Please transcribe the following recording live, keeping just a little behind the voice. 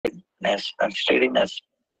eagerness and steadiness.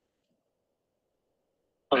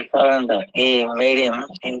 Saranda, he made him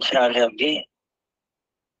in charge of the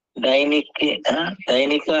Dainika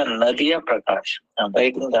Nadia Prakash,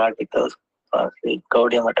 writing the articles for the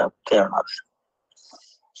Gaudiya Mata journals.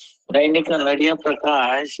 Dainika Nadia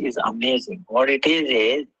Prakash is amazing. What it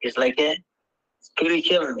is it's like a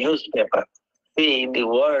spiritual newspaper. See, in the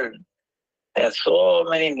world, there are so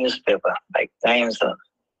many newspapers, like Times,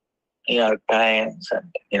 New York Times,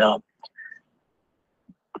 and,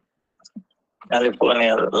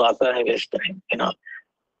 California, Los Angeles Times,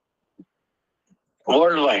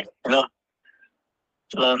 worldwide,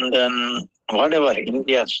 London, whatever,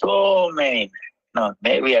 India, so many,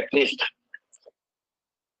 maybe at least,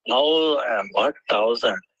 what,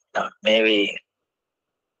 1,000, maybe,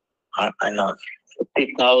 I know,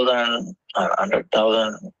 50,000 or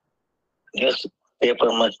 100,000 newspaper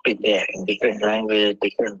must be there in different languages,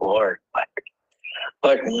 different words.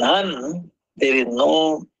 But there is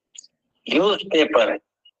no newspaper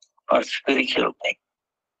for spiritual thing.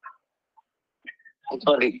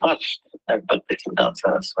 So the first that Bhaktisiddhanta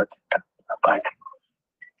Saraswati talked about.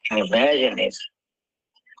 Can you imagine this?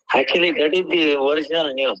 Actually, that is the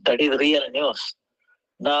original news. That is real news.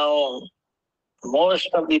 Now, most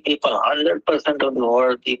of the people, 100% of the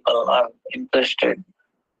world people are interested,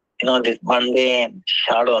 this mundane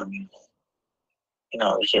shadow news,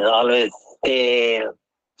 which is always there,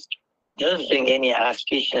 just bring any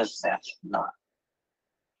auspiciousness.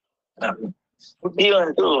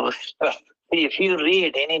 Even to, if you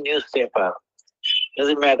read any newspaper,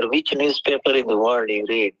 doesn't matter which newspaper in the world you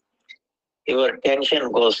read, your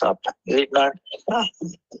tension goes up. Is it not?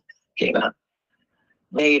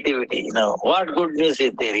 Negativity, what good news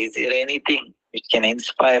is there? Is there anything which can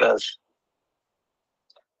inspire us?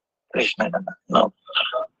 Krishna, no.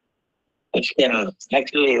 Which can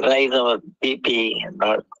actually raise our BP and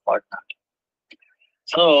whatnot.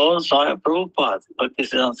 So, Swami Prabhupada,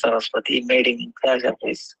 Bhaktisiddhanta Saraswati, made him in charge of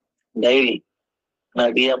his daily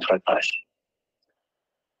Nadia Prakash.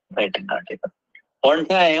 Writing article. One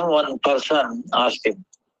time, one person asked him,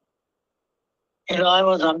 I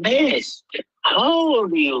was amazed. How long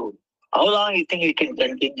do you think you can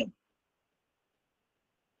continue?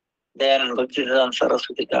 Then Bhaktisiddhanta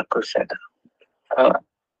Saraswati Thakur said,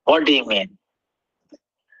 what do you mean?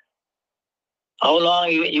 How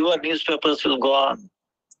long your newspapers will go on?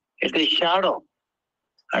 It is shadow.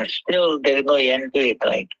 And still there is no end to it,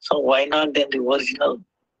 right? So why not then the original,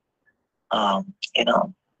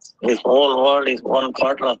 this whole world is one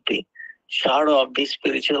quarter of the shadow of the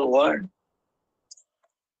spiritual world.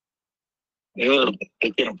 You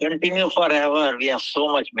can continue forever. We have so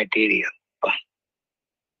much material.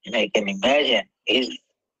 I can imagine his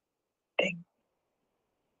thing.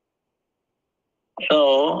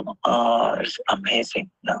 So it's amazing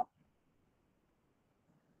now.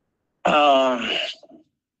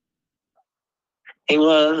 He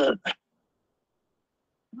was,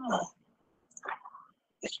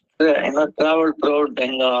 traveled throughout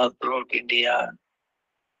Bengal, throughout India,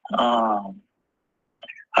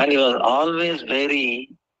 and he was always very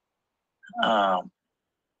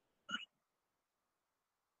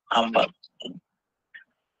humble.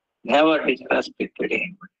 Never discussed with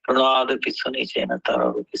him.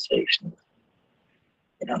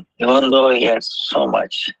 Even though he had so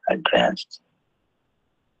much advanced.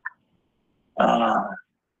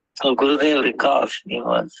 So Gurudev recalls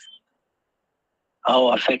how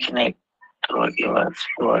affectionate he was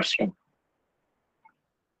towards him.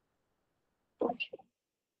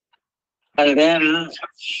 And then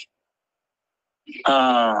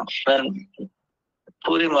when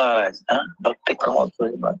Puri Maharaj, Bhakti Pramod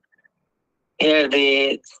Puri Maharaj, he had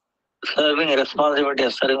the responsibility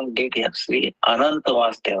of serving deity of Sri Ananta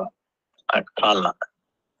Vasudeva at Kalna.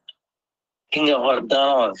 King of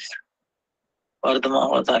Vardhana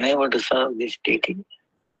was unable to serve this deity.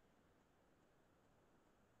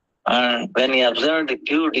 And when he observed the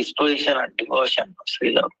pure disposition and devotion of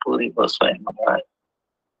Srila Puri Goswami Maharaj,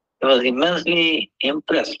 he was immensely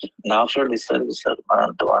impressed and offered the service of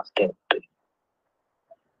Ananta Vasudeva.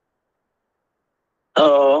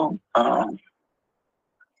 So,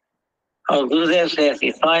 Gurudev says,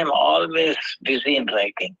 if I am always busy in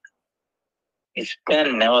writing, his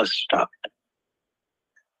pen never stopped.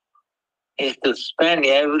 He used to spend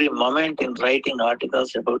every moment in writing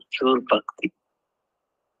articles about pure bhakti.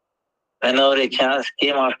 Whenever a chance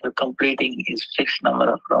came after completing his fixed number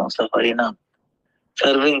of rounds of Harinam,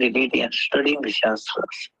 serving the deity and studying the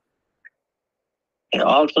Shastras. He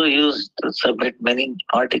also used to submit many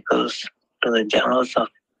articles to the journals of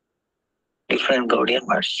different Gaudiya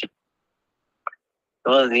Maths. He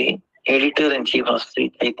was the editor-in-chief of Sri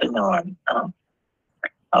Chaitanya Vani,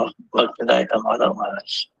 of Bhaktivedanta Madhav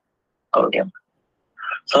Maharaj Gaudiya.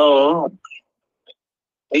 So,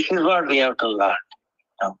 this is what we have to learn.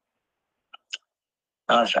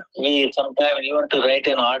 We sometimes you want to write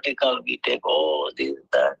an article, we take, this,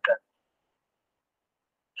 that.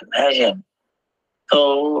 Imagine.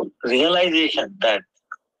 So, realization that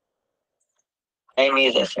time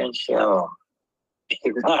is essential. We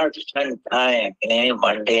should not spend time in any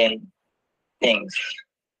mundane things,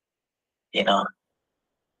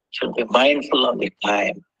 should be mindful of the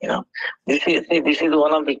time, This is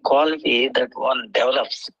one of the qualities that one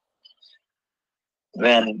develops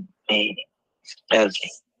when he has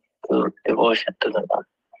to devotion to the Lord.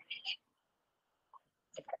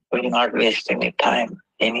 We will not waste any time,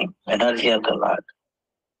 any energy of the Lord.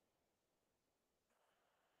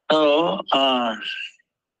 So,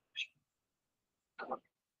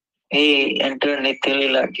 he entered Nitya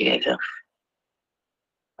Lila at the age of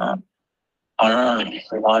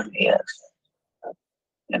 101 years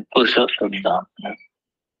in Purushottam Dham.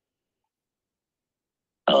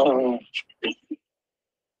 So,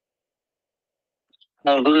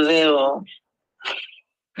 now Gurudev,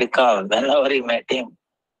 because whenever he met him,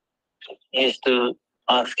 he used to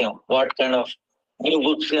ask him what kind of new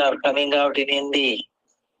books are coming out in Hindi.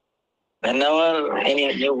 Whenever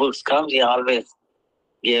any new books comes, he always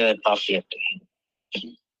gave a copy to him.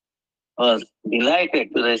 He was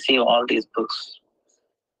delighted to receive all these books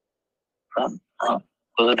from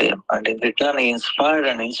Gurudev. And in return, he inspired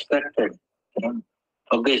and inspected him,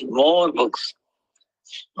 published more books,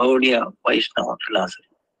 Gaudiya Vaishnava philosophy.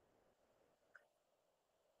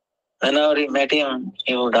 Whenever he met him,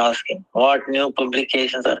 he would ask him, what new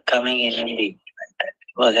publications are coming in Hindi?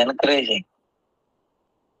 It was encouraging.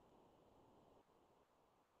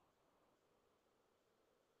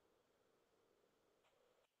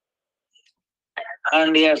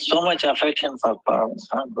 And he had so much affection for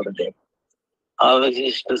Paramahansa Gurudev. Always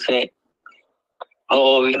used to say,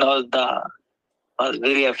 Vinodda was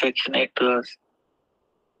very affectionate to us.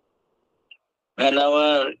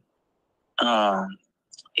 Whenever,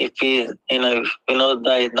 if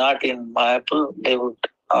Vinodda is not in Mayapur, they would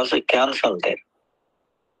also cancel their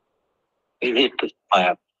visit to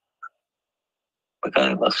Mayapur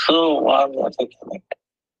because it was so warm and affectionate.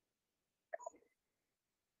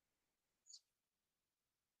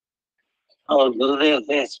 Our Gurudev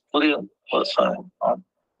says, Puri was fine.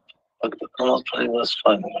 But the Pramod Puri was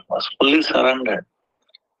fine. Was fully surrendered.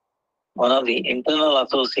 One of the internal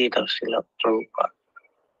associates of Srila Prabhupada.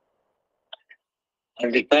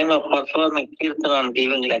 At the time of performing kirtan and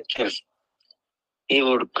giving lectures, he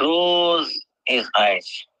would close his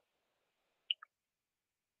eyes,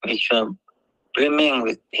 which were brimming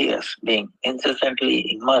with tears, being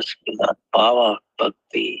incessantly immersed in the power of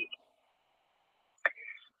bhakti.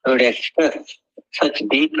 He would express such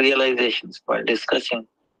deep realizations while discussing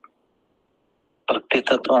Bhakti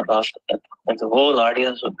Tattva and Rasa Tattva that the whole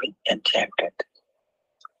audience would be enchanted.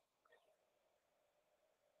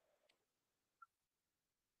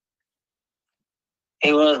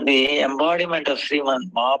 He was the embodiment of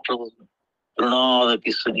Sriman Mahaprabhu, Prunada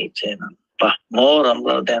Pisuni Chena, more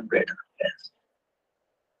humble than bread and flesh.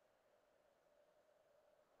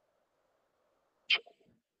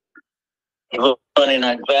 Even in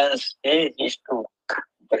advanced age, he used to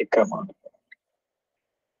parikrama.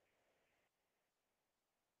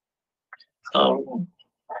 So,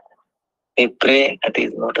 we pray at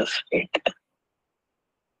his lotus feet.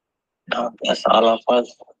 Now, bless all of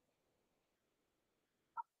us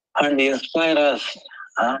and inspire us.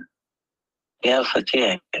 We have such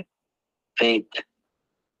a faith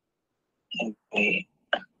in the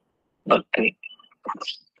bhakti.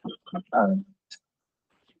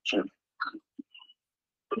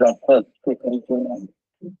 That's us to continue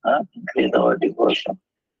increase our devotion.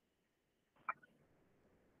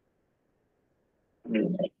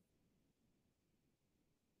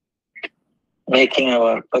 Making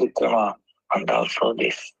our parikrama and also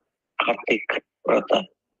this Kartik Vrata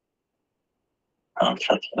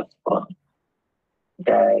successful.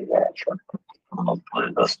 Jai Jai Puri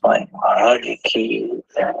Goswami Maharaj ki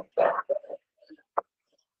Jai.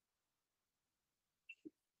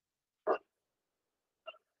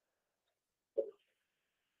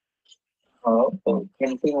 To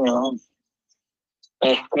continue,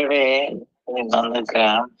 yesterday in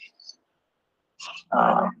Nandagram,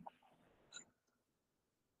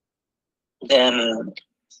 then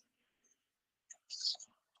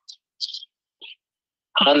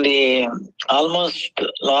on the almost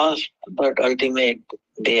last but ultimate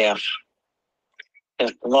day of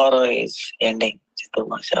tomorrow is ending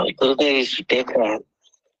Chaturmasya. Gurudev is to take a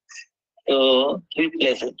to three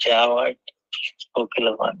places, Java,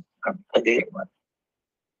 Kokilavan, and Kadirman.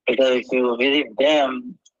 Because if you visit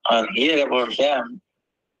them or hear about them,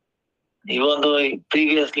 even though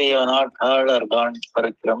previously you have not heard or gone for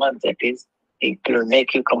a Krama, that is, it will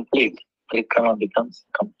make you complete. Parikrama becomes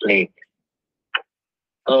complete.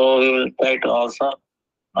 So we will try to also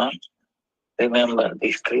remember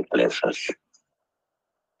these three places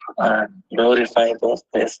and glorify those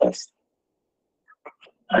places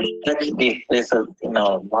and touch these places in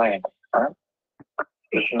our mind.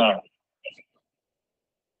 If not,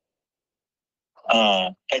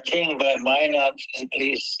 touching by mind or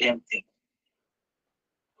physically is same thing.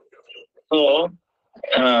 So,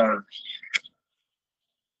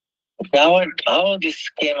 how this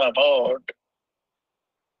came about,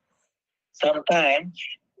 sometimes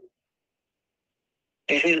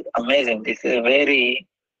this is amazing. This is very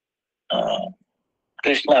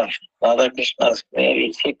Krishna's, Radha Krishna's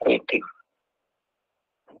very secretive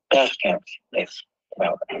pastimes. Yes.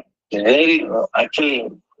 Very, actually,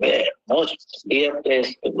 most dear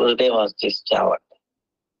place to Gurudev was this Java.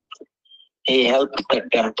 He helped the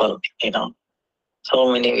temple,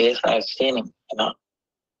 so many ways I've seen him,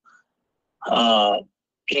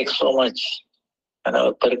 takes so much,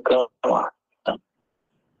 parikrama,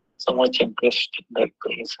 so much interest in that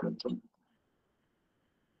place and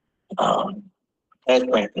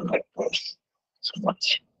attachment in that place, so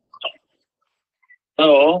much.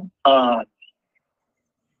 So,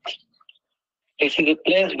 this is a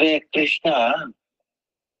place where Krishna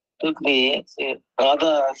took the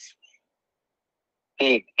Radha's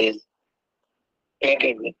feet is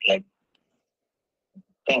painted with like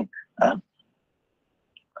pink.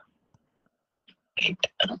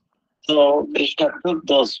 So Krishna took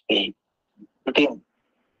those feet, put him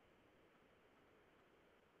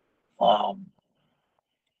on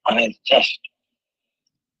his chest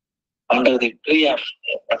under the tree of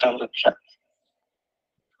Vatavriksha.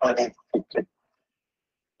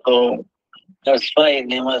 So that's why his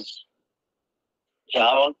name was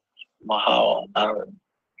Javat Mahavan or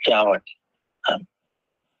Javat.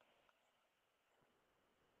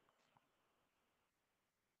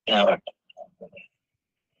 Javat.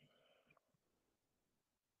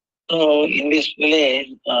 So in this village,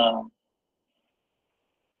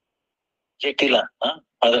 Jatila,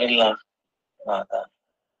 mother-in-law,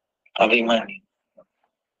 Abhimanyu,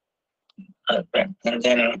 husband, and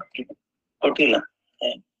then Kotila,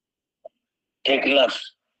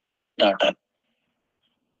 Jatila's daughter,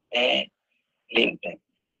 they lived there.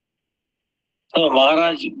 So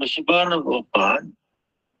Maharaj Vishubhanu Gopal,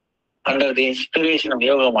 under the inspiration of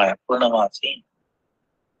Yogamaya Purnamasi,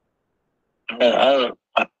 under her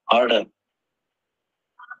order,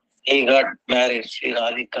 he got married Sri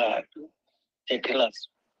Radhika to Jatila's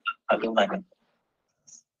Abhimanyu.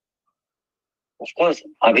 Of course,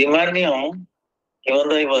 Abhimanyu, even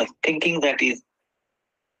though he was thinking that he's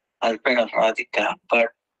husband of Radhika, but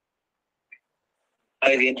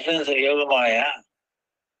by the influence of Yogamaya,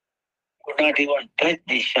 could not even touch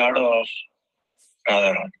the shadow of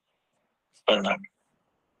Radharani. Could not.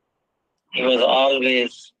 He was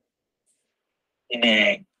always in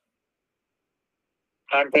a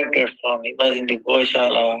contracted form. He was in the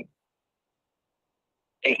Goshala,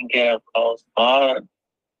 taking care of cows, or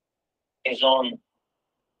his own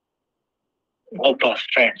group of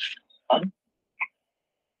friends.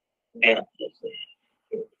 Yeah.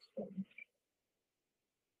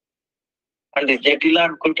 And the Jatila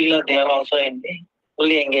and Kutila, they are also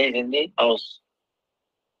fully engaged in the house,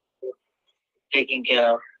 taking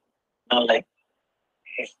care of, like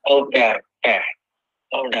his old cat,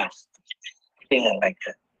 old house, thing like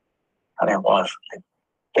that. And I was like,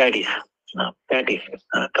 patties,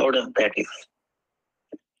 cow dung patties.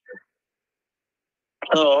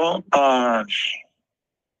 So,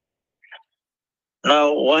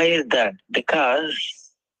 now why is that? Because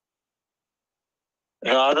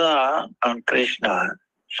Radha and Krishna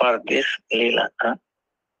for this Leela,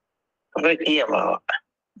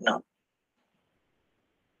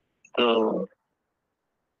 to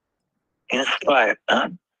inspire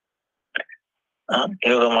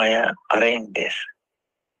Yogamaya arrange this.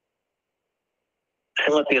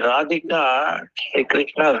 Srimati Radhika, Sri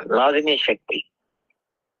Krishna's Radhini Shakti,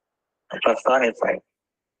 personified.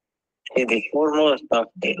 She is the foremost of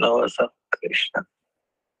the lovers of Krishna.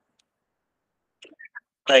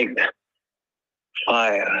 Like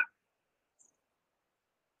fire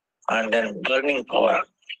and then burning power.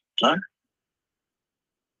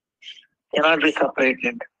 Cannot be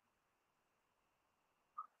separated.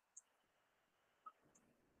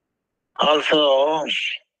 Also,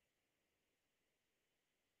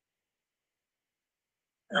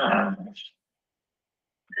 Sun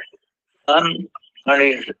and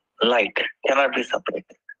its light cannot be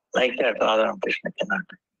separated. Like that, Radha and Krishna cannot.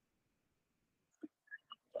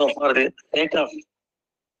 So for the sake of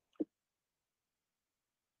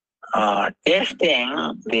tasting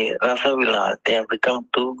the Rasavila, they have become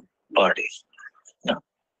two bodies. You know,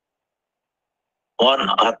 one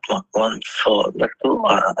Atma, one soul, the two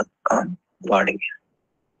are body.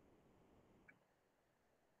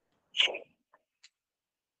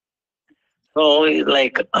 So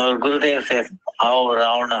like our Gurudev says, how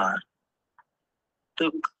Ravana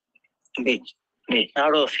took the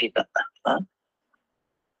shadow Sita.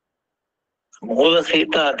 Mula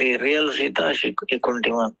Sita, the real Sita, he couldn't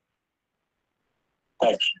even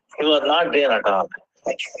touch. He was not there at all.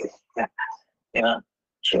 Actually. You know,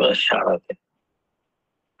 she was shadow.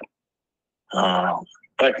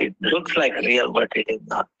 But it looks like real, but it is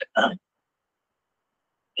not.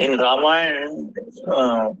 In Ramayana,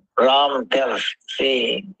 Ram tells,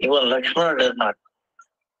 see, even Lakshmana does not.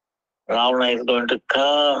 Ravana is going to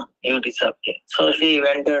come, you disappear. So she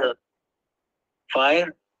entered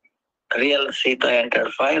fire, real Sita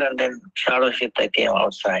entered fire, and then shadow Sita came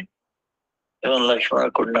outside. Even Lakshmana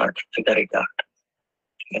could not figure it out.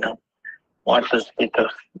 You know, what to speak of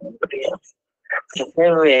somebody else. The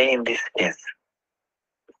same way in this case.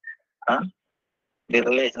 The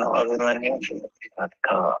relation of Abhimanyu is not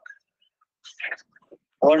God.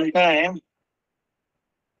 One time,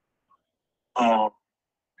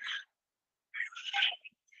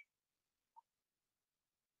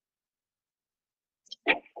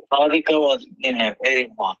 Radhika was in a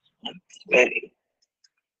very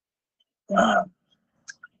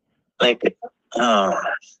like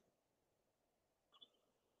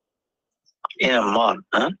in a mall.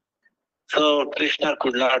 So Krishna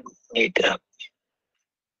could not meet her.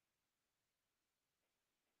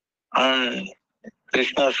 And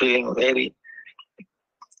Krishna feeling very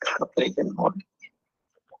mode.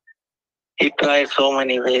 He tried so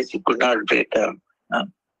many ways, he could not break her.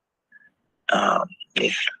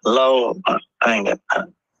 This love anger.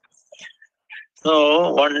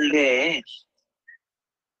 So one day,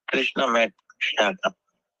 Krishna met Shaka,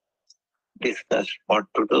 discussed what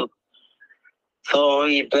to do. So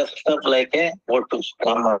he dressed up like a Votu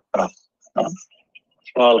Brahmana,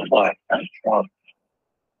 small boy, small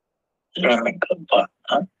Brahmin boy.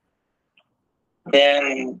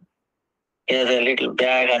 Then he has a little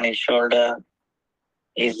bag on his shoulder,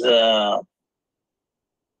 his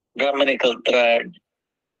Brahminical thread.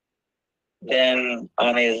 Then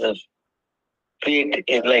on his feet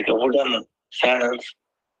is like a wooden sandals.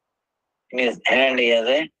 In his hand he has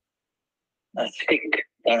a stick,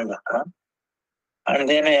 and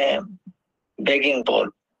then a begging bowl.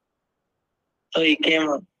 So he came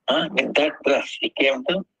with that dress. He came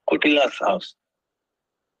to Kutila's house.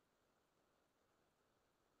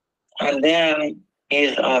 And then he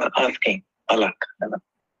is asking Palak,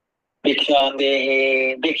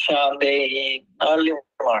 Bhikshandehi, early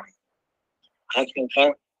morning, asking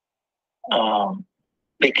for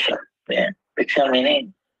Bhiksha. Yeah. Bhiksha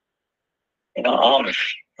meaning, alms,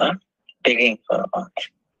 begging for alms.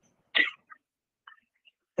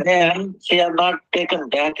 Then she has not taken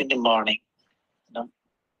bath in the morning,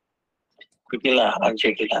 Kutila or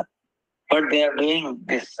Chekila. But they are doing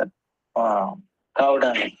this cow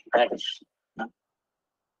dung practice.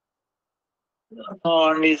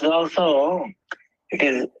 And is also,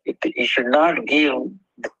 you should not give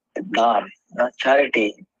dhan,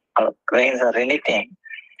 charity or grains or anything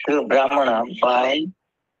to Brahmana by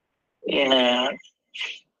in that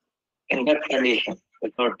condition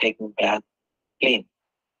without taking bath clean.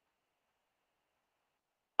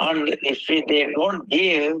 And if they don't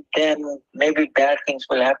give, then maybe bad things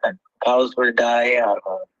will happen. Cows will die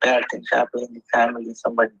or bad things happen in the family,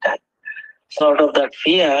 somebody died. So out of that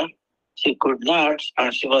fear, she could not,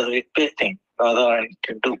 and she was requesting Radharani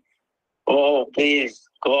to do. Oh, please,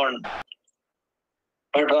 go on.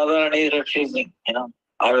 But Radharani is refusing,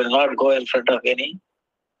 I will not go in front of any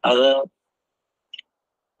other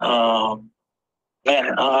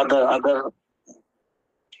men, other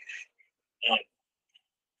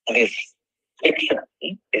this fiction,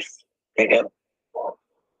 this figure,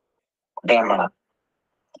 Brahmana.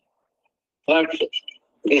 But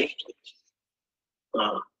this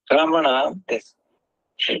Brahmana, this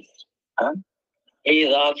he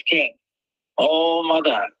is asking, oh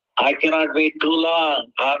mother, I cannot wait too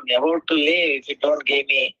long. I'm about to leave if you don't give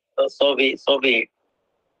me. So be it.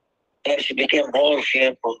 Then she became more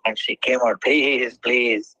fearful and she came out, please,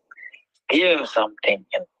 give him something.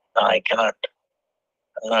 I cannot,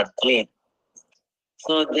 I'm not clean.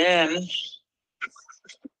 So then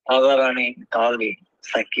Radharani called me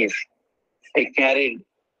Sakhis. They carried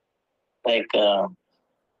like,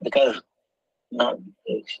 because not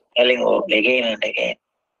telling again and again,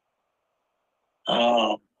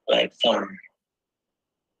 like some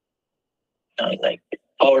like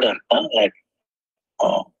powder,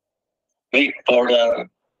 uh, wheat powder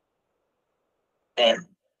and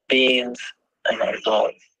beans and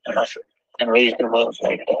all, and vegetables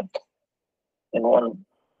like that in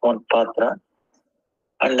one patra,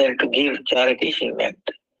 and then to give charity she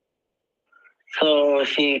went. So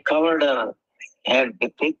she covered her head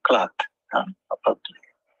with a cloth.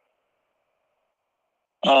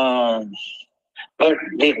 But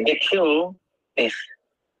the bhikshu, this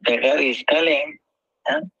beggar is telling,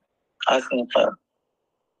 asking for,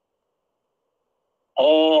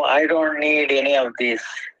 oh, I don't need any of these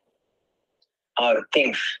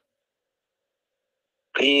things.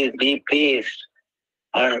 Please be pleased.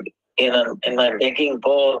 And in my begging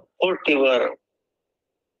bowl, put your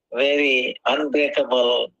very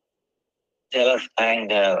unbreakable jealous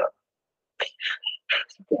anger.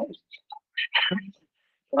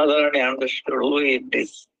 Mother only understood who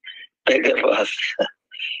this beggar was.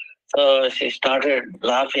 So she started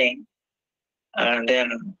laughing and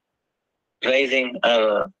then raising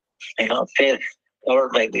her, face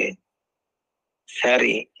covered by the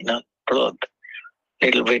sari, cloth,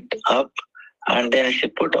 little bit up, and then she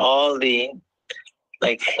put all the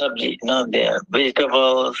like subject, the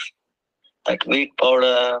vegetables, like wheat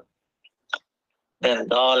powder, then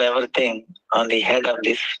dal, everything on the head of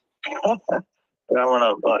this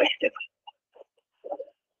Brahmana boy.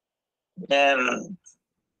 Then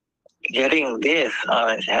getting this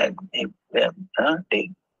on his head, the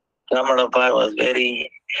Brahmana boy was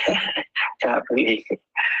very happy,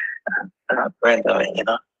 went away,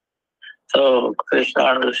 So Krishna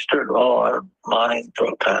understood, oh, our mind is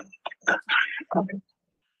broken.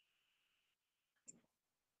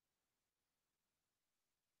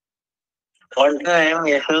 One time,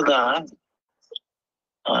 Yashoda,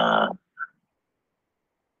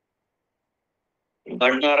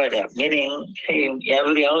 Bandaraja, meaning in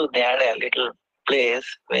every house they had a little place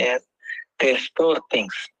where they store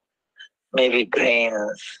things, maybe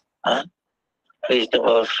grains,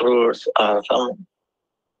 vegetables, fruits, or some,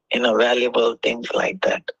 valuable things like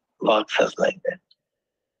that, boxes like that.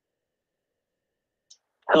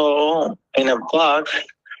 So in a box,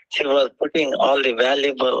 she was putting all the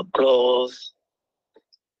valuable clothes,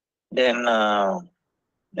 then,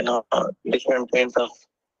 different kinds of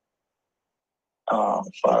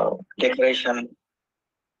for decoration,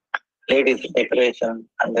 ladies decoration,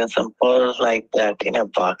 and then some pearls like that in a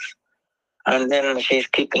box. And then she's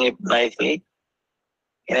keeping it nicely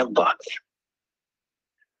in a box.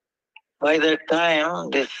 By the time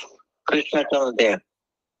this Krishna comes there,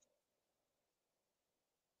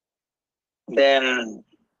 then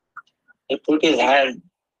he put his hand,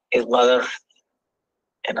 his mother's,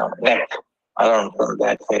 neck around from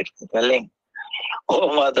that side, telling,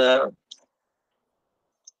 "Oh mother,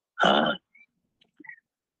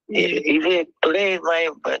 today is my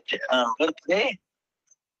birthday?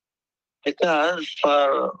 Because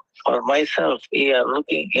for myself, we are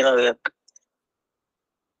looking, that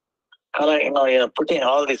color, you're putting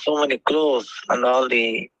all the so many clothes and all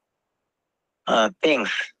the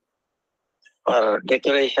things for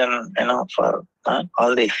decoration, for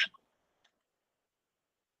all this."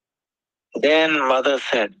 Then mother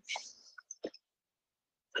said,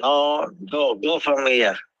 "No, go from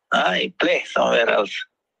here. I play somewhere else.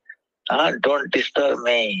 Don't disturb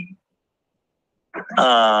me."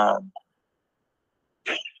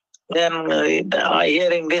 Then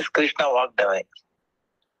hearing this, Krishna walked away.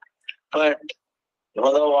 But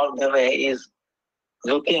mother walked away is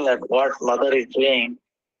looking at what mother is doing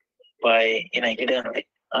by in a hidden way.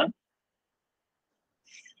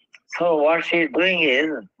 So what she is doing is,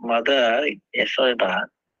 mother Yashoda,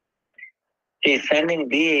 she is sending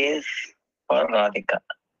these for Radhika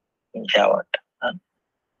in Javat.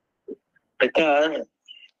 Because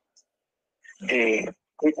the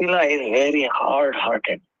Jatila is very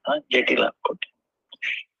hard-hearted, Jatila put,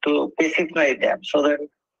 to pacify them so that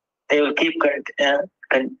they will keep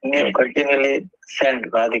continually send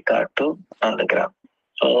Radhika to Nandagram.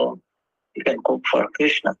 So you can cook for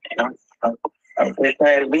Krishna, and Krishna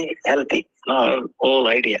will be healthy. Our whole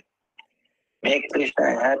idea. Make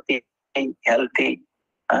Krishna happy, healthy,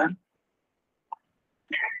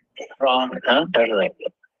 strong, that's right.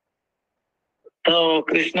 So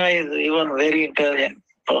Krishna is even very intelligent.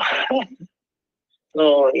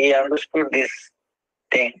 So he understood this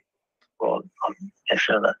thing called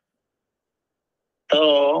Yashoda.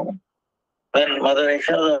 So when Mother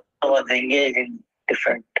Yashoda was engaged in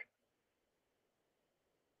different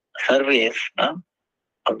service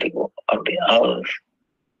of the house.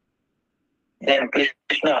 Then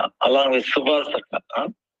Krishna, along with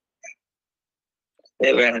Subhasaka,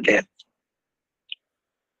 they went there.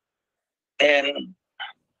 Then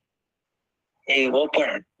he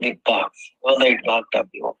opened the box. When it locked up,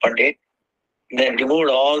 he opened it, then removed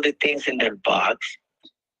all the things in that box,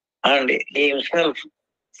 and he himself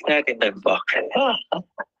sat in that box.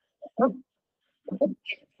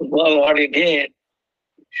 Well, what he did,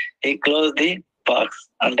 he closed the box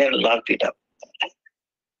and then locked it up.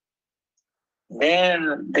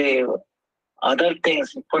 Then the other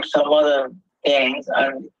things, he put some other things,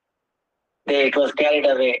 and it was carried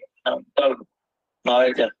away. The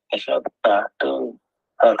knowledge of Yashoda to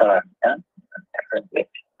Radharani.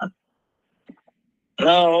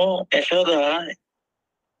 Now, Yashoda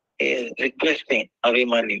is requesting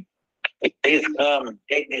Abhimanyu, please come,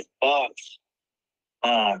 take this box.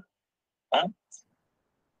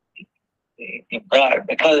 He brought,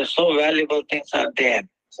 because so valuable things are there.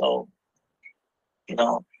 So,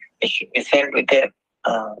 it should be sent with a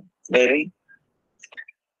very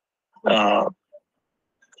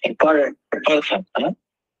important person.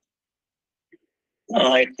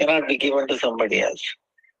 It cannot be given to somebody else.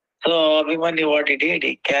 So Abhimanyu, what he did,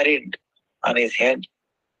 he carried on his head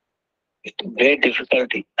with great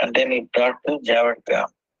difficulty, and then he brought to Javadgram.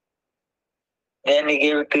 Then he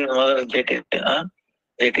gave it to his mother Jatila.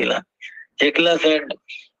 Jatila said,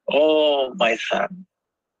 "Oh, my son,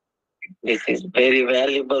 this is very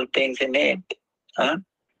valuable things in it.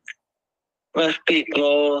 Must be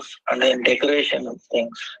clothes and then decoration of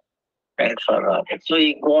things and for her." So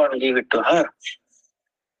he go and give it to her.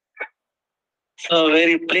 So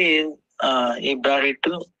very pleased, he brought it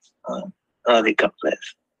to Radhika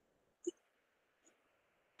place.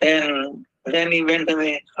 Then he went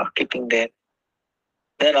away of keeping there.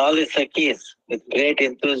 Then all the Sakhis, with great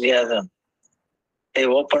enthusiasm, they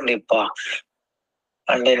opened the box,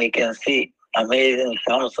 and then you can see amazing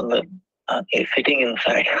Shyamsundar is sitting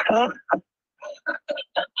inside.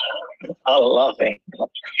 All laughing.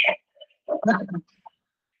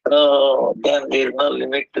 So then there is no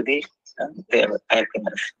limit to their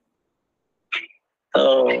happiness. So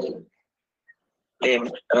they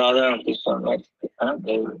Radha and Krishna met,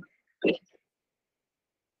 they will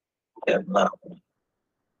now.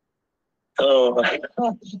 So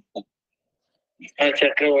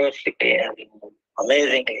Chakravarti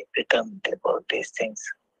amazingly become about these things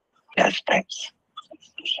last times.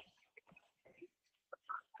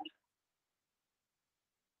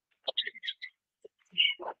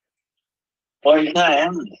 One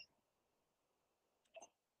time,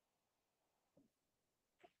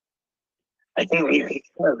 I think we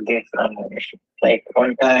discussed this like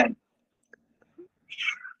one time,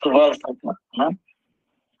 Krishna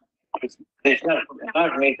did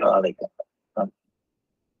not meet Radhika.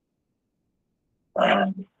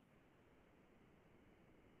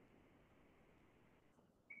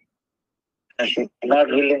 She was not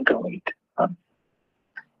willing to meet.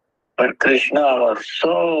 But Krishna was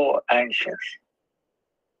so anxious,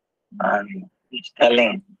 and he's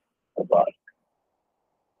telling about,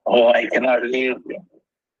 "Oh, I cannot leave him.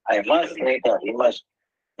 I must meet her. He must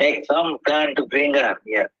make some plan to bring her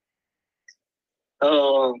here." So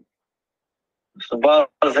Subha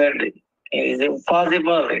said, "It is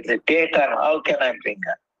impossible. It's a daytime. How can I bring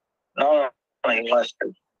her?" "No, he must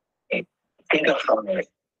think of something."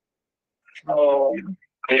 So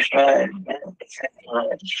Krishna,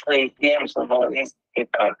 so he came somehow, he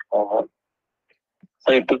thought, "Oh." So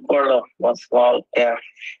he took hold of one small calf,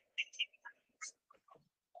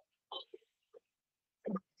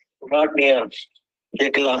 brought near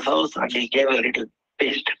Jatila's house, and he gave a little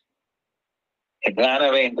taste. It ran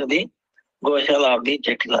away into the Goshala of the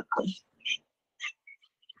Jatila.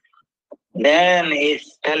 Then he's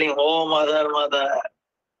telling, "Oh, mother,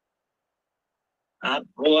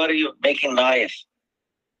 who are you making noise?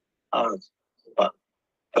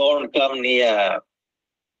 Don't come near,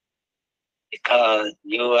 because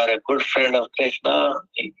you are a good friend of Krishna.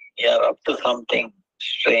 You are up to something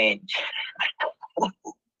strange."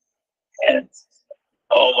 Yes.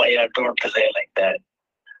 "Oh my God, don't say like that.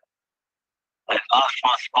 I lost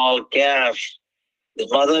my small calf. The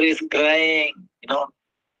mother is crying."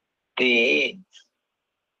 The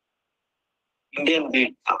Indian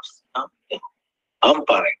breed cows,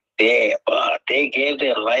 umpire, they gave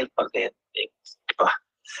their life for their things.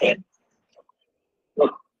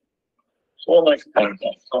 So much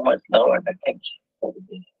kindness, so much love and attention.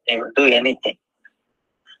 They will do anything.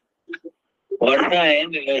 One time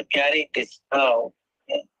we were carrying this cow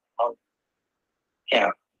on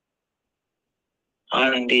camp,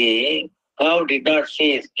 and the cow did not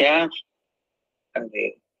see his calf, and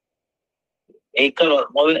the vehicle was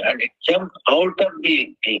moving, and it jumped out of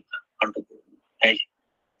the vehicle onto the edge.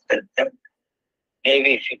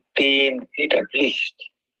 Maybe 15 feet at least.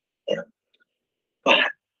 You know.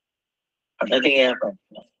 But nothing happened.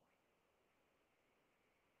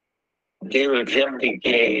 They will jump the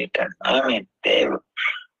gate, and I mean,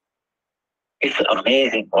 it's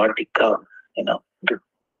amazing what the cow, do.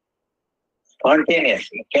 Spontaneous.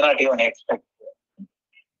 You cannot even expect.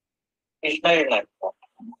 It's not like that.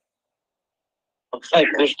 Looks like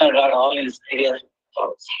Krishna got all his serious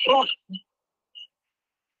thoughts.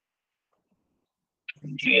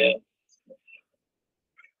 Yeah.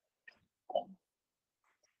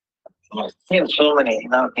 I've seen so many.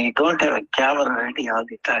 They don't have a camera ready all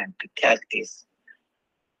the time to catch this.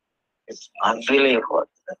 It's unbelievable.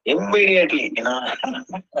 Immediately.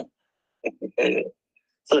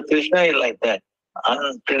 So Krishna is like that,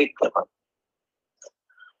 unpredictable.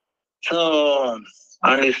 So,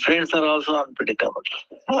 and his friends are also unpredictable.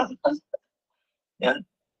 Yeah.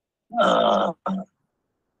 Uh,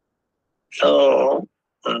 so,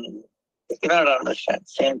 you cannot understand.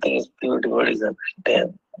 Same thing is beauty. What is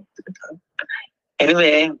there?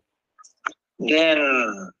 Anyway, then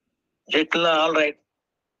Jitla, all right.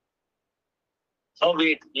 So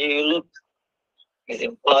be it. You look, it's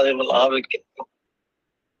impossible how it can.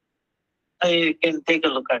 You can take a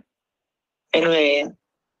look at. Anyway,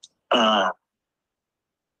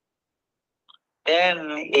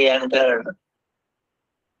 then he entered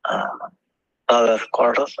Radha's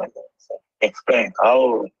quarters and explained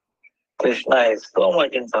how Krishna is so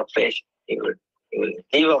much in separation. He will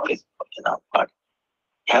give up his but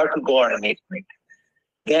you have to go and meet me.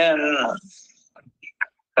 Then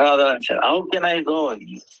Radha said, how can I go?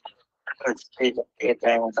 It's 8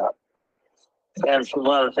 times up. Then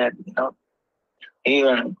Subal said,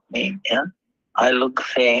 even me, I look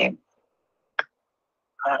same,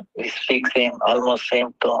 we speak same, almost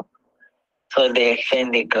same tone. So they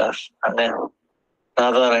exchange the dress, and then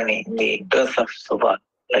Radharani, the dress of Subal,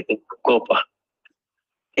 like a Gopa,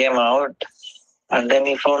 came out, and then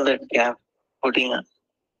he found that cap putting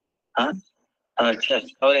on her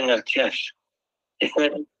chest, covering her chest. He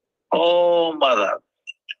said, oh mother,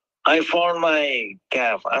 I found my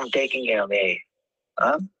cap, I'm taking it away.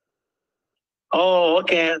 Huh? Oh,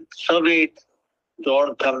 okay, so be it.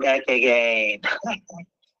 Don't come back again.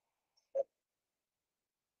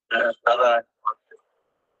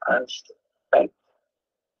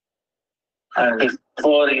 And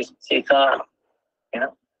before his Sita,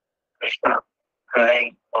 Krishna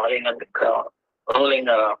crying, falling on the ground, rolling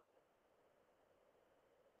around.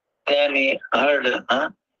 Then he heard,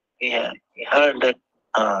 he heard that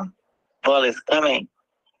Paul is coming.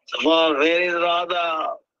 So, Paul, where is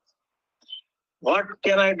Radha? What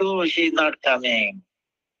can I do? She's not coming.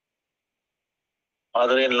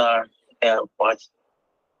 Mother-in-law, they have watched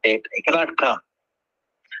it. I cannot come.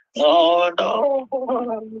 No,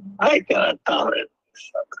 I cannot come.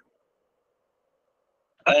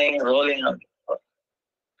 Crying, rolling on the floor.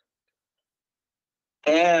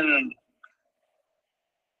 Then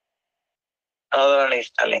Radharani is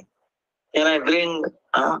telling, can I bring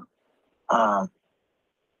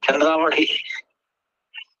Chandramani?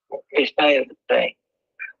 Krishna is saying,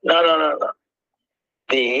 no.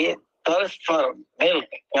 The thirst for milk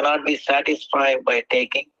cannot be satisfied by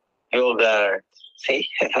taking yogurt. See,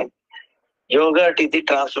 yogurt is the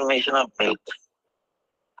transformation of milk.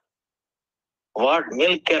 What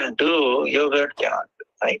milk can do, yogurt cannot do,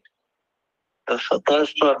 right? So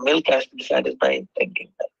thirst for milk has to be satisfied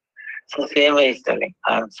thinking that. So same way is telling,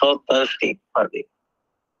 I'm so thirsty for the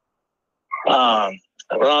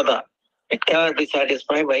Radha. It cannot be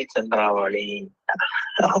satisfied by Chandravali.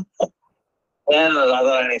 Then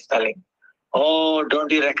Radharani is telling, oh, don't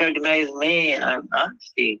you recognize me? I'm not.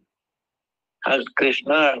 See, as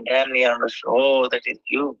Krishna, and then he understood, oh, that is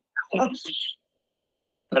you. And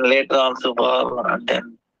later on, Subal, and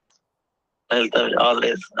then all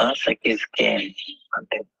this, Sakis came and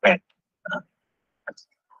they met.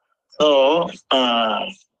 So, so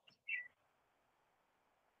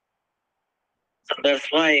that's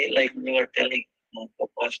why, like we were telling the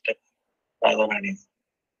pastor, Radharani,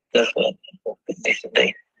 that's what this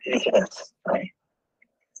day is. Right?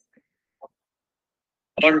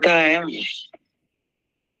 One time,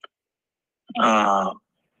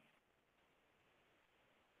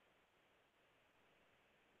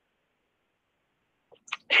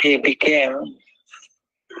 he became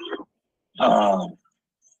uh,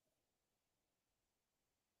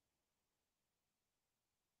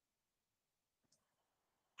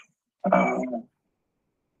 uh,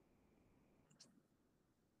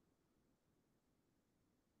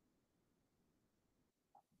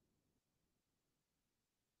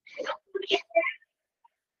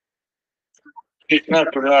 Krishna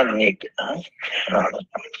could not meet.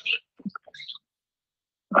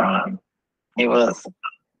 He was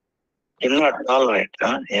not tolerate.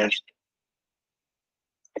 Yes.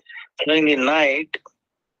 So in the night,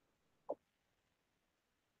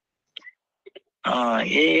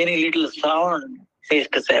 any little sound, he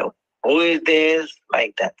used to say, "Who is this?"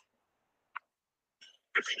 Like that.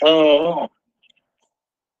 So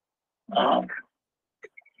uh,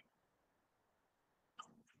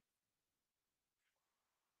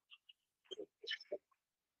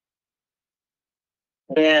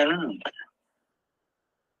 then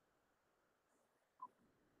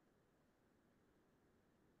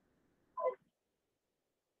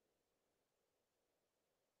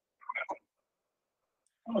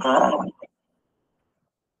uh,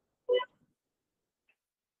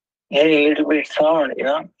 any little bit sound,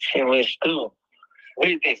 she was too. Who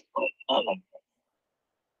is this?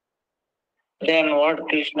 Then what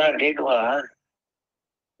Krishna did was,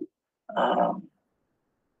 uh,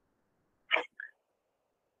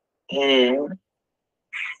 he,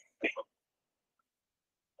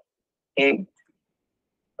 he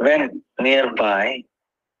went nearby,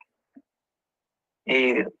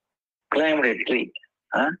 he climbed a tree,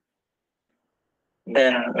 huh?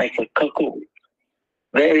 Then like a cuckoo,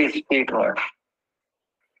 very sweet word.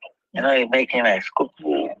 He making a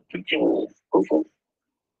cuckoo, cuckoo, cuckoo,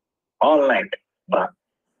 all night. But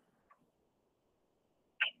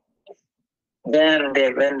then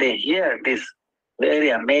when they hear this very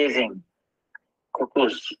amazing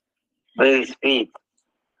cuckoos, very sweet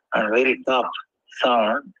and very tough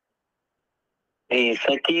sound, the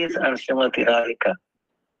Sakis and Srimati Radhika,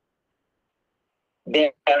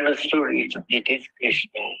 they understood it is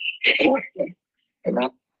Krishna. you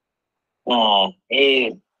know,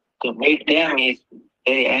 to meet them is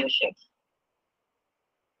very anxious.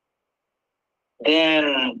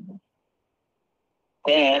 Then,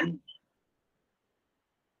 then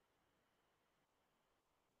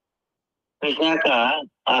Vishaka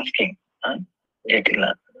asking,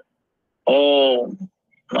 Jatila, oh,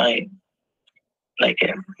 my, like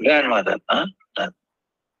a grandmother, that,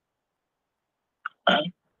 huh?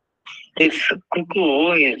 This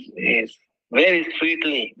cuckoo is very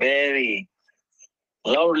sweetly, very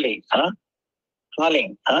loudly,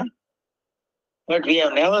 calling, but we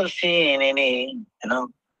have never seen any,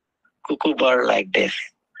 cuckoo bird like this.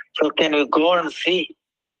 So can we go and see?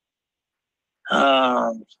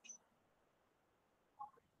 Um,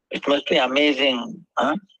 it must be amazing,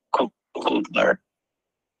 cuckoo bird.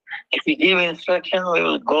 If we give instruction, we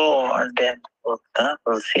will go and then we'll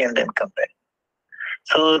see and then come back.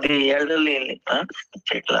 So the elderly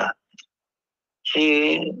Chitla,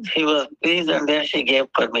 she was pleased and then she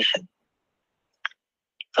gave permission.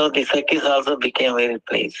 So the Sakis also became very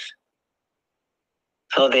pleased.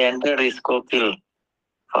 So they entered this Kokil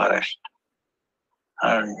forest.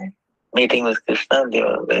 And meeting with Krishna, they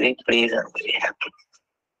were very pleased and very happy.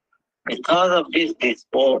 Because of this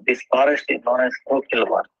forest is known as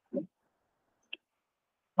Kokilvan.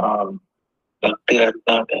 Bhakti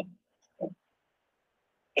Ratnakar.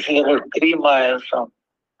 It's about 3 miles from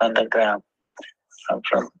underground. And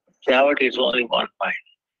from Jawat is only 1 mile.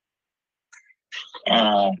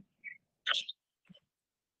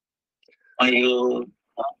 You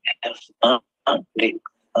the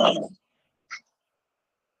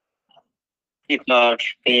peacocks,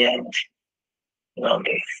 peons,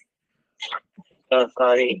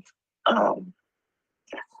 sorry,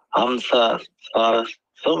 hamsas, swars,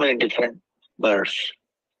 so many different birds.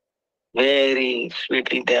 Very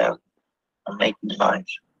sweetly they are making noise.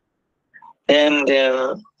 Then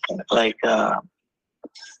they're like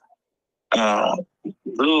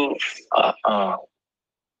blue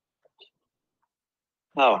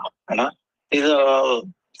cow, These are all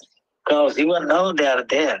cows. Even now they are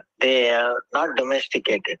there. They are not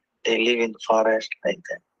domesticated. They live in forest like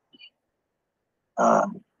that.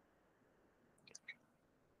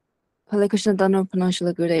 Hare Krishna Dana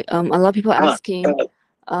Pranashila Gurudev. A lot of people asking,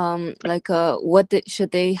 what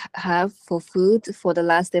should they have for food for the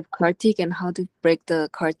last day of Kartik and how to break the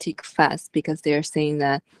Kartik fast, because they're saying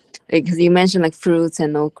that, because you mentioned like fruits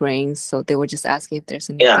and no grains, so they were just asking if there's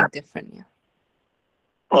anything different. Yeah.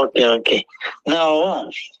 Okay. Now,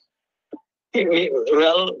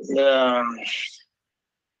 well,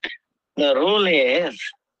 the rule is,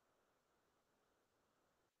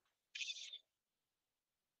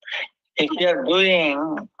 if you are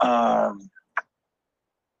doing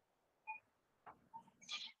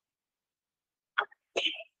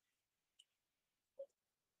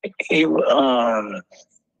if you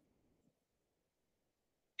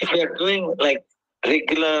are doing like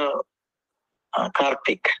regular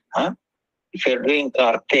Kartik, if you're doing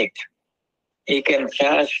Kartik, you can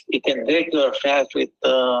fast, you can break your fast with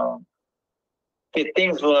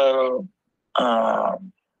things were uh,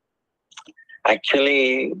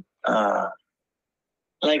 actually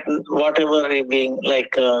like whatever being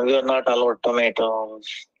like we are not allowed tomatoes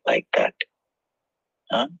like that.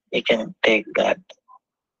 You can take that.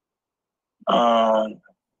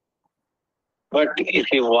 But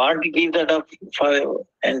if you want to give that up for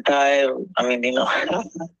entire, I mean,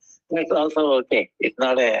 that's also okay. It's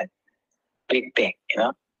not a big thing.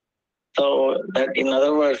 So that in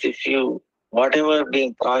other words, if you whatever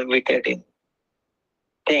being prohibited in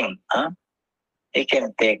thing, you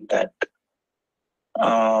can take that.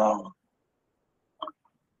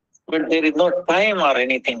 But there is no time or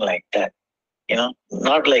anything like that.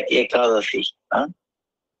 Not like Ekadasi.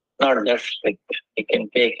 Not that strict. You can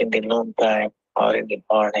take in the noon time or in the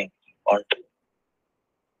morning if you want to.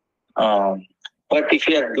 But if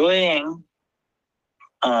you are doing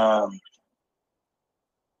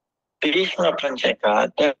Bhishma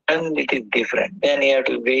Panchaka, then it is different. Then you have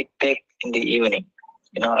to take in the evening,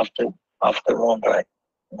 after moonrise.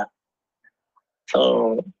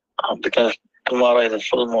 So because tomorrow is a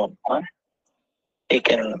full moon, you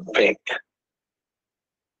can break.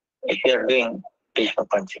 If you are doing Bhishma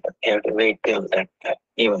Panchaka, you have to wait till that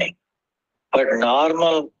evening. But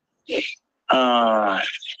normal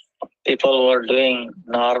people who are doing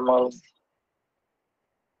normal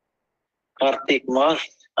Kartik Mass,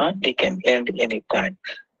 they can end any time.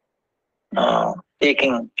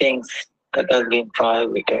 Taking things that have been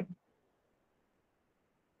prohibited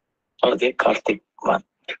for the Kartik month.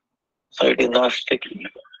 So it is not strict.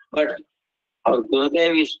 But our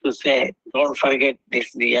Gurudev used to say, don't forget this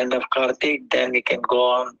is the end of Kartik, then we can go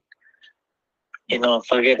on,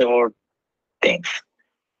 forget about things.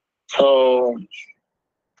 So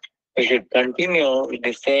we should continue with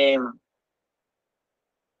the same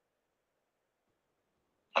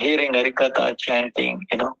hearing Harikatha chanting,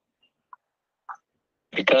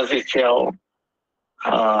 because it should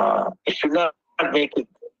not make it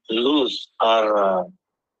loose or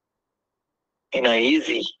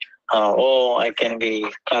easy. I can be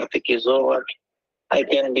Kartik is over. I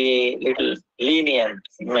can be little lenient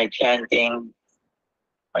in my chanting,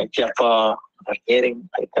 my japa, or hearing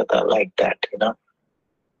Harikatha like that.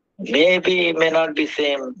 Maybe it may not be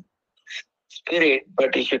same spirit,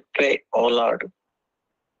 but you should pray, oh Lord,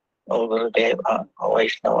 oh Gurudev, oh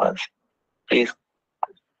Vaishnavas, please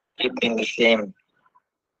keep in the same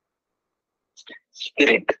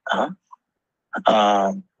spirit,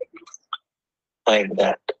 like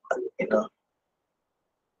that,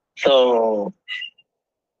 So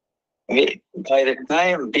by the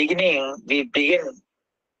time we begin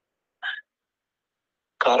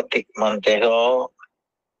Kartik month ago,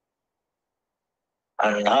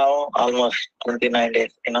 and now almost 29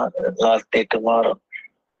 days, last day tomorrow,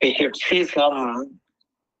 we should see some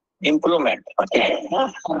improvement, okay?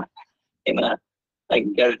 Like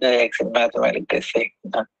delta x in mathematics, they say,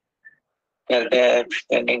 delta x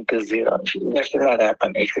tending to zero. That should not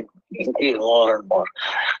happen. It should increase more and more,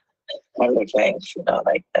 100 times,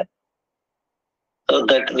 like that. So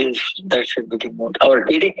that should be removed. Our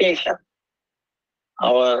dedication,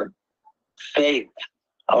 our faith,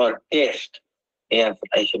 our taste, yes,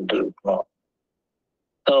 I should do it more.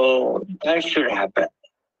 So that should happen.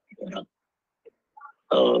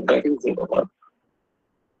 So that is it.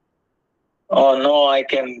 Oh no, I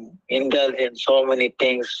can indulge in so many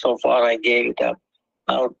things. So far I gave it up.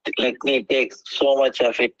 Now let me take so much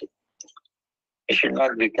of it. It should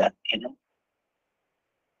not be done,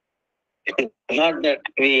 It is not that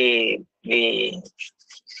we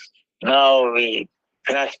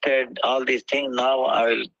fasted all these things. Now I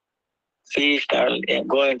will feast, I will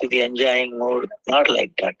go into the enjoying mood. Not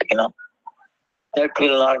like that, That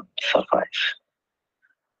will not suffice.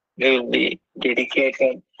 We will be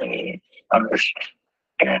dedicated, we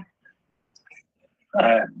understand.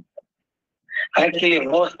 Actually,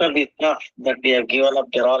 most of the stuff that we have given up,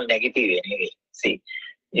 they're all negative anyway. See,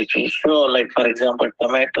 if you show, like, for example,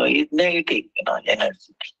 tomato is negative,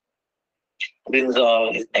 energy.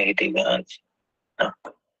 Brinjal is negative energy.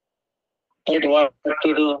 But what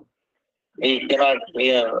to do? We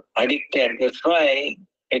are addicted. That's why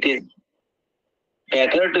it is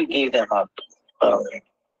better to give them up.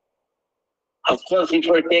 Of course, if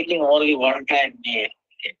you're taking only one time meal,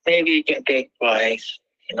 maybe you can take twice,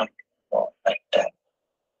 like that.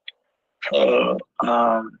 So,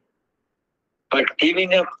 but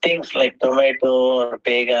giving up things like tomato or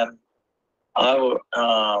vegan, or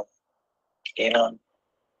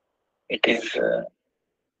it is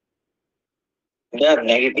they are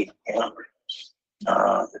negative.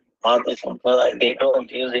 Madhva Sampradaya, they don't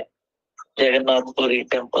use it. Jagannath Puri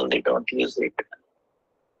temple, they don't use it.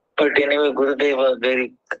 But anyway, Gurudev was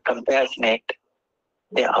very compassionate.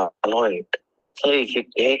 They allow it. So if you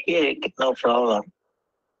take it, no problem.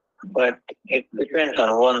 But it depends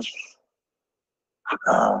on one's,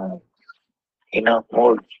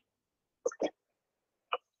 mood.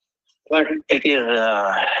 But it is,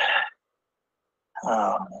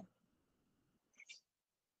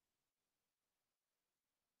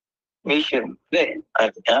 we should pray.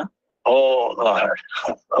 Oh Lord,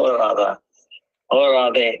 oh Radha, oh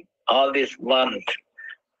Radha, all this month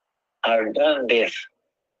I've done this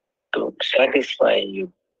to satisfy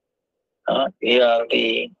you. You are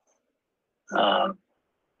the,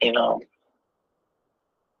 you know,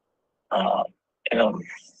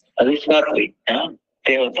 Adhiswati,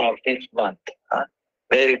 Devata of this month,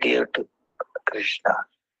 very dear to Krishna,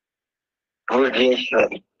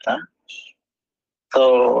 Rudeshwari.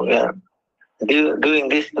 So we are doing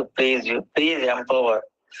this to please you. Please empower,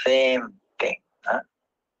 same thing.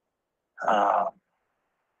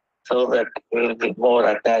 So that we will be more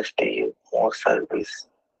attached to you, more service.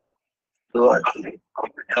 You want to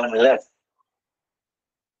become less.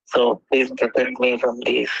 So please protect me from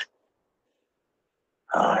these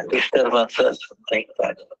disturbances like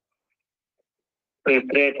that. We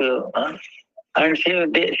pray to, and she will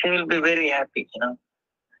be very happy,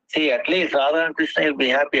 See, at least Radha and Krishna will be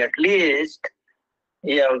happy. At least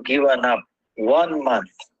you have given up 1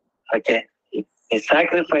 month. Okay, he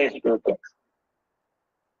sacrificed few things.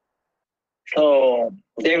 So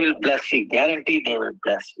they will bless you. Guaranteed they will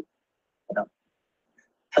bless you.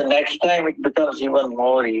 So next time it becomes even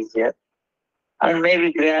more easier. And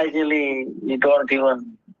maybe gradually you don't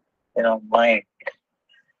even, mind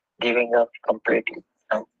giving up completely.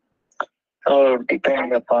 So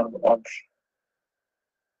depending upon one's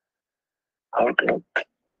outlook.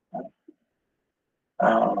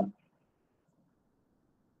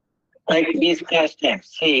 Like these pastimes,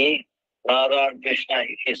 see, Radha and Krishna,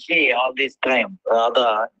 if you see all this time,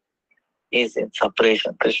 Radha is in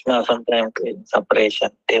separation. Krishna sometimes in separation.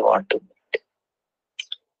 They want to meet.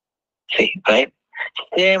 See, right?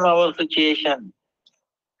 Same our situation.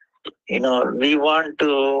 We want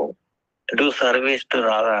to do service to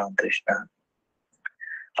Radha and Krishna.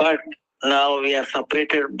 But now we are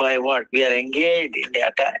separated by what? We are engaged in the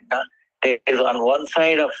attack. There is on one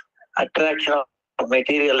side of attraction of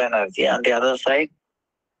material energy, on the other side,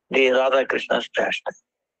 the Radha Krishna's passion.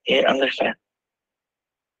 You understand?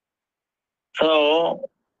 So,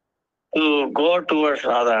 to go towards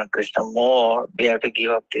Radha and Krishna more, we have to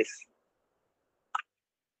give up this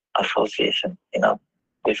association,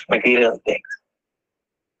 this material things.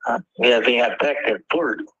 We are being attracted,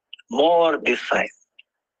 pulled more this side.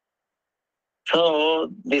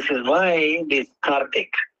 So, this is why this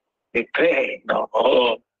Kartik, we pray,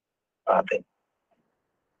 Radha.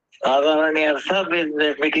 Radharani herself is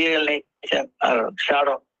the material nature or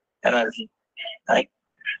shadow energy. Right?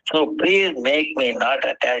 So please make me not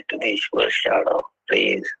attached to the Ishwar shadow,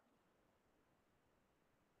 please.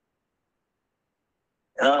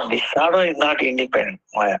 The shadow is not independent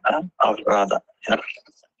of Radha.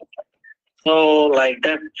 So like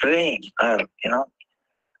that praying her,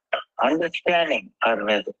 understanding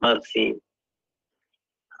her mercy,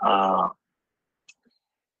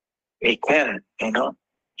 we can,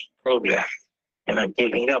 progress,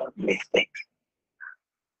 giving up these things.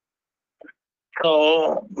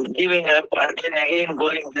 So giving up and then again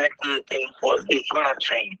going back to the thing is what I'm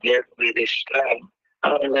saying. We have to be restrained.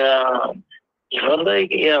 And even though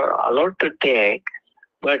you are allowed to take,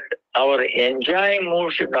 but our enjoying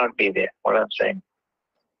mood should not be there. What I'm saying.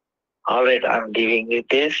 All right, I'm giving you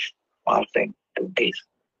this, offering to this.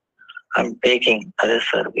 I'm taking other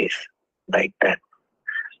service like that.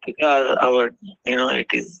 Because our,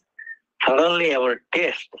 it is thoroughly our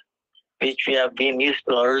taste, which we have been used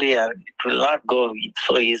to earlier, it will not go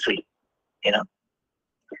so easily,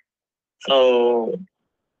 So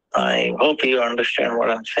I hope you understand what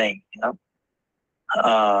I'm saying,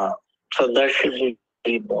 So that should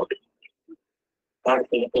be more. Not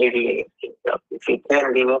completely give up. If you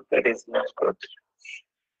can give up, that is not good.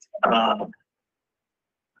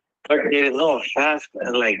 But there is no fast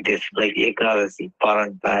like this, like Ekadasi,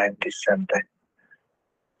 Paranta, and this and that.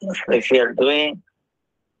 So if you are doing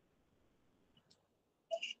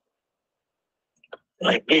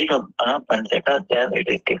like Vishnu Panchaka, then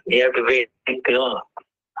we have to wait until.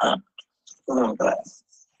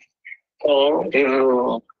 So if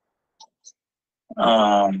you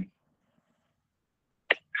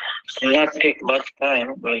not take much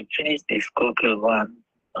time, we'll finish this Kokil one.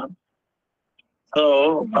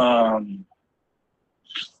 So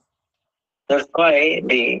That's why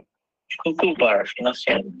the cuckoo bird,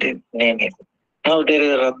 the name is. Now there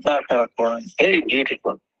is a Ratnakara Kolam, very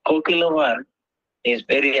beautiful. Kokilavan is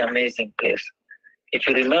very amazing place. If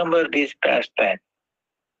you remember this pastime,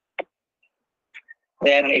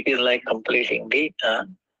 then it is like completing the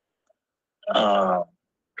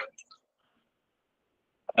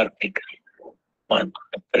Kartika month.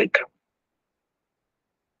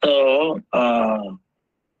 So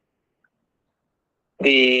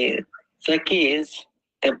the Sakis,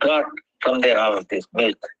 they brought from their house this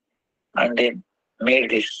milk and they made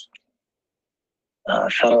this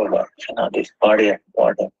sarovar, this body of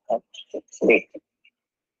water.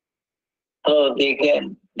 So they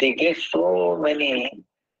get so many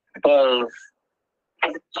pearls,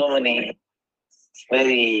 so many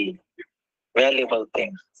very valuable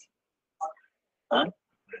things.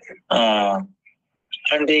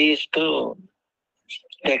 And they used to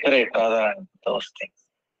decorate rather than those things.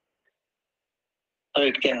 So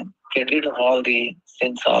it can get rid of all the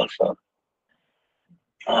sins also.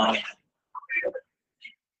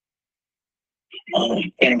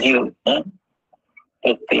 Can give to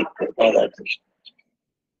people, others.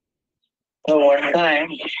 So one time,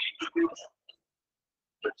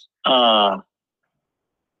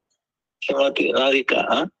 Srimati Radhika,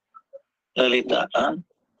 Lalita,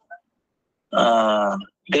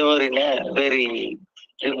 they were in a very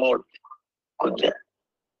remote Kunja.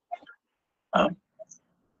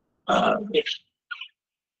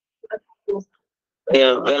 They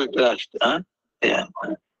are well dressed. Yeah.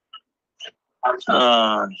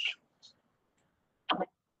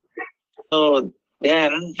 So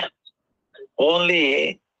then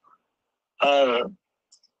only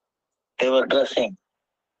they were dressing.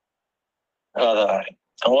 Rather,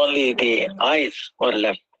 only the eyes were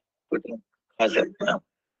left. At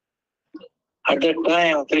that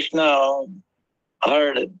time, Krishna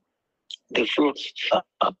heard the fruits.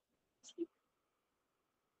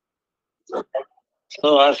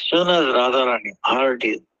 So as soon as Radharani heard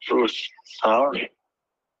the fruits sound,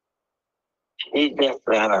 he just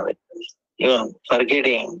ran away, even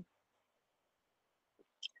forgetting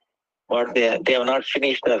what they have not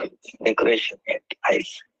finished the decoration yet.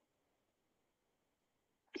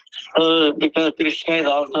 So because Krishna is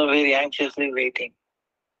also very anxiously waiting.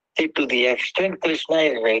 See, to the extent Krishna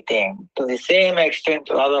is waiting, to the same extent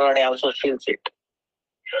Radharani also feels it.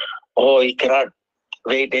 Oh, he cannot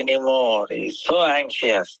wait anymore. He's so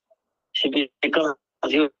anxious. She becomes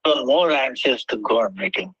even more anxious to go on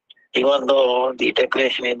meeting, even though the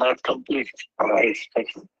decoration is not complete.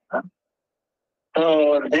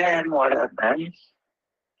 So then what happens?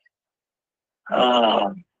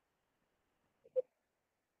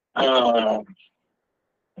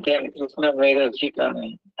 Then Krishna made her sit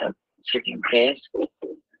on a sitting place.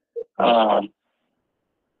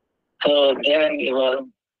 So then he was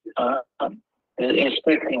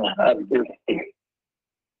inspecting her beauty.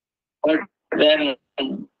 But then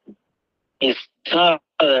he saw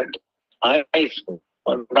that eyes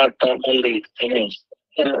were not totally finished.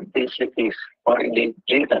 This is what he did.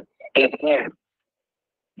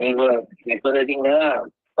 We were decorating her,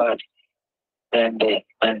 but then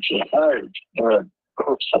when she heard your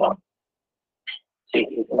good song, she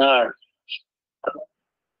did not.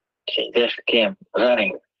 She just came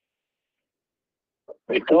running.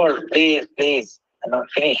 We told, please, finish.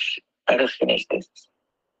 Let us finish this.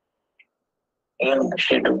 Even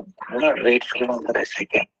she did not wait even for a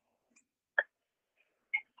second.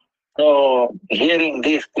 So hearing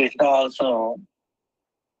this, Krishna also,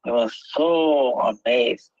 he was so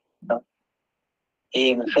amazed. He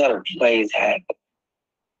himself by his hand.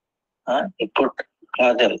 He put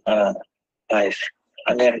kajal eyes,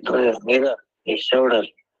 and then to the mirror he showed us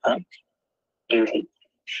beauty.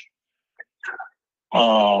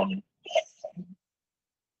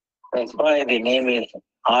 That's why the name is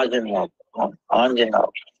Anjana. Anjana.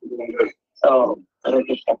 So,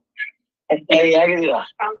 ಹೇಗಿದ್ದೀರಾ?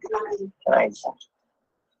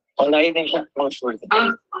 ಒಂದು 5 ನಿಮಿಷ ಮುಗಿಸ್ಬಿಡ್ತೀನಿ.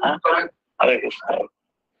 ಹರೇ ಕೃಷ್ಣ.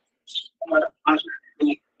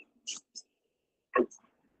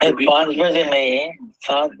 5 बजे नहीं,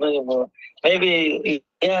 7 बजे मे भी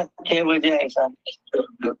 6 बजे ऐसा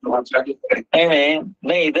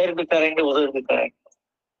नहीं इधर भी करेंगे उधर भी करेंगे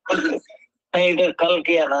नहीं इधर कल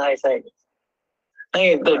किया ना ऐसा ही नहीं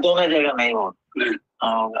तो दोनों जगह नहीं हो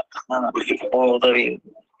वो उधर ही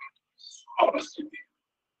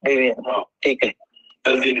ठीक है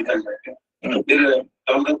जल्दी निकल जाएगा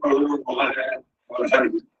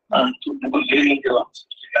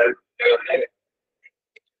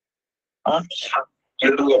ये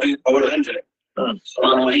लोग अभी खबर है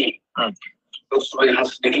सामान वही तो सुबह यहाँ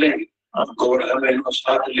से निकलेंगे Go and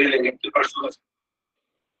start living in the person.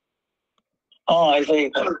 Oh, I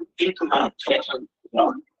see.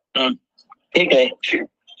 No. ठीक है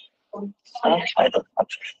हाँ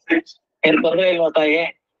इन पंद्रह होता है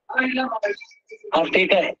हाँ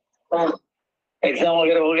ठीक है एग्जाम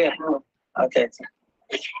वगैरह हो गया अच्छा अच्छा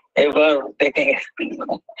एक बार देखेंगे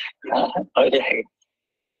हाँ हो जाएगी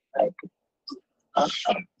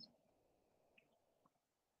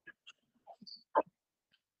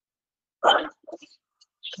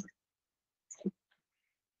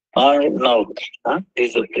हाँ now this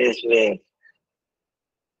is a place where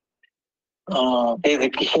there's a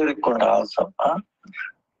Kishore Kunda also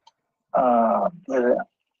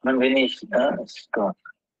Nandini stone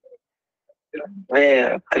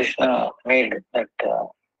where Krishna made that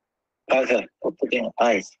puzzle for putting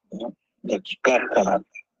eyes, the black color.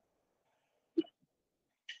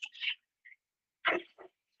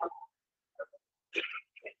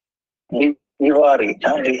 Diwari,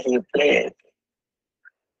 this is a place.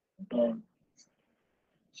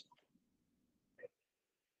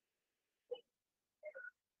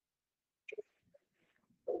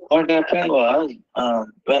 What happened was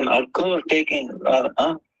when Akrur was taking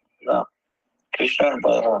Krishna and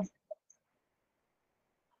Balaram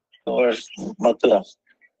towards Mathura,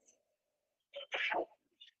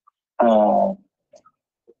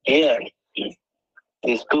 here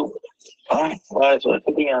these two boys were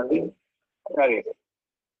sitting on the target.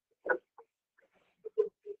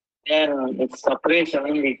 Then it's separation,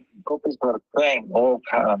 the gopis were crying, oh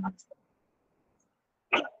Karan.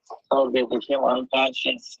 So they became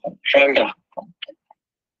unconscious and fell down.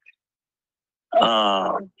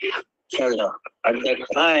 Fell down. At that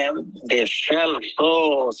time, they fell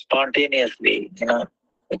so spontaneously,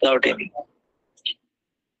 without any.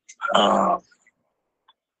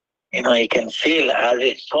 You can feel as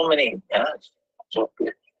if so many, so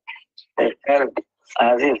they felt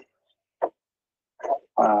as if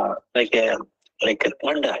like a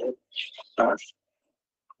thunder,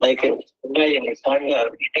 like a thunder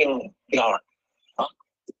hitting ground.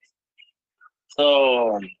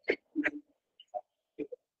 So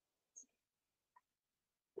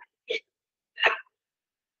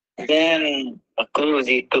then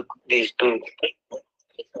Guruji took these two.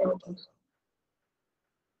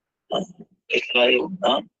 It's like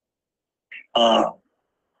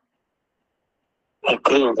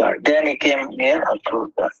Akrura. Then he came near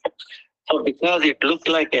Akrura. So because it looked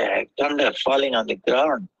like a thunder falling on the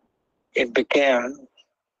ground, it became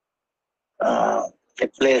a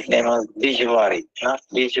place name was Bijwari.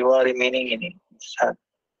 Bijwari meaning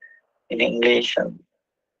in English and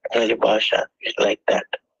Rajabhasha, it's like that.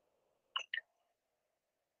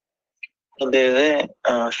 So there is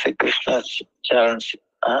a Sri Krishna Charan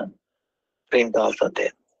print also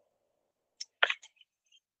there.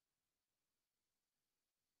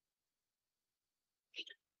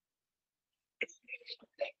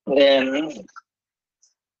 Then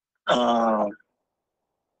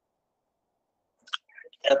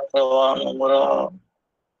chapter 1, number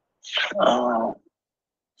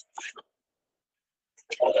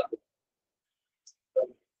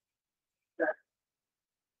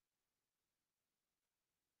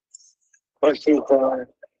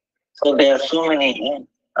so there are so many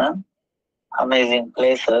amazing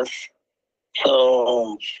places.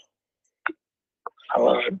 So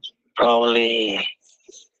our probably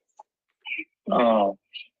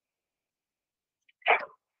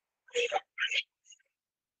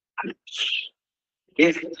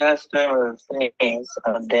this last time will finish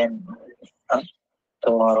and then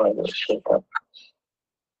tomorrow I will shake up.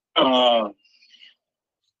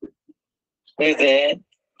 There's a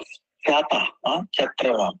chapter,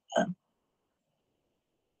 chapter 1.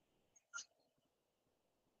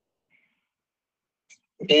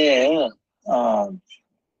 There, one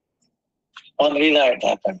Leela had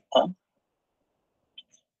happened.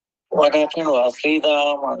 What happened was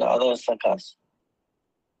Sridham and other sakas,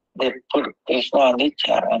 they put Krishna on the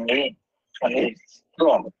chair and the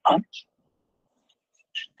throne.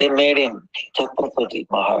 They made him Chhatrapati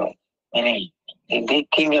Maharaj, meaning the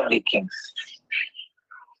king of the kings.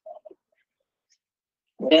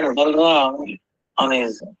 Then Balram on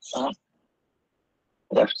his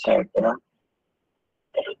left side,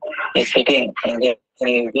 he's sitting and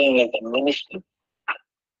he's doing like a ministry.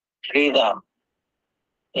 Sridham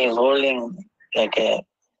is holding like a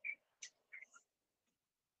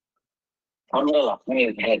umbrella in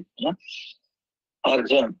his head.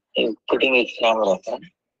 Arjun is putting his camera.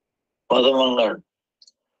 Madhumangal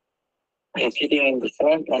is sitting in the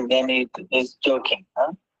front and then he is joking.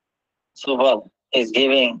 Subal is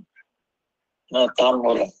giving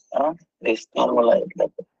tambula. This tambula is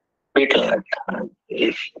like betel nut.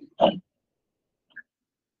 If,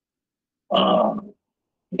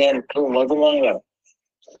 then through Madhumanga,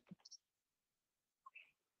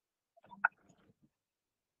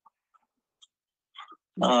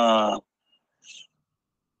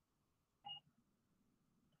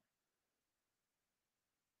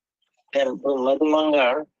 then through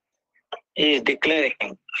Madhumanga is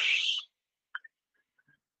declaring,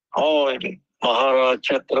 oh, Maharaj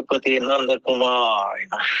Chhatrapati Nanda Kumar,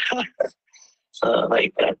 so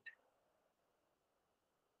like that.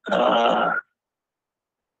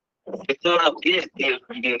 Because of this, the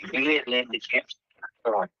village name became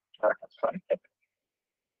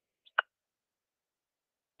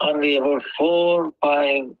only about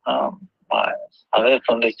 4-5 miles away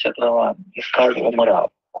from the Chatravan. It's called Umarao.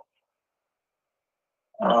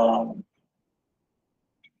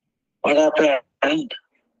 What happened?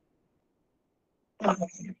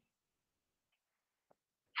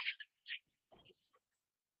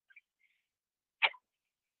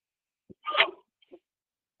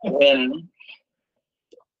 When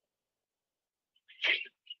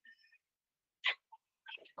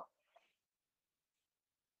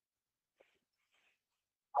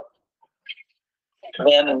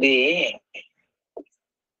the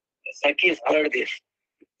Sakis heard this,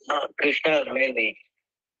 Krishna made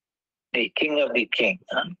the king of the king.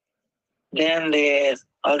 Then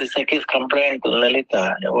all the Sakis complained to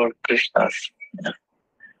Lalita about Krishna's.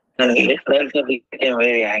 And Lalita became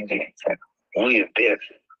very angry. Said, who is this?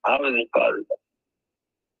 How is it possible?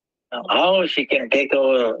 How she can take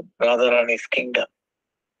over Radharani's kingdom?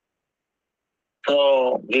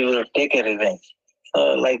 So we will take a revenge.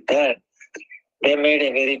 So like that, they made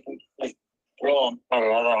a very big throne for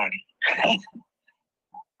Radharani.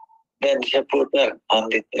 Then she put her on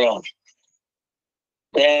the throne.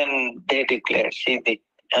 Then they declared she the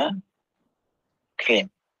queen.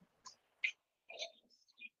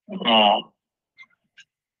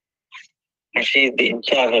 She is the in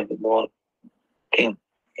charge of the whole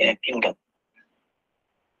kingdom.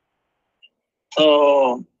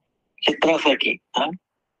 So Chitrasaki,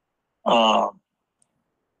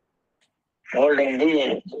 holding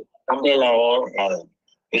the umbrella of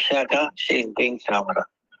Vishaka, she is doing Samara.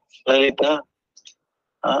 Lalita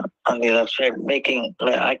on the other side,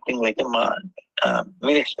 acting like a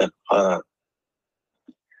minister for her.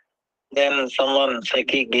 Then someone,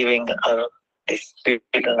 Saki, giving her this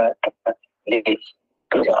spiritual lady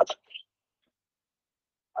to God.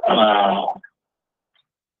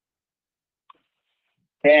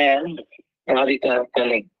 Then Radhika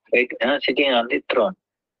telling, right, sitting on the throne.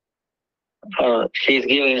 She is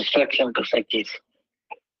giving instruction to Sakis.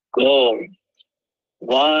 Go.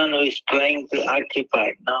 One who is trying to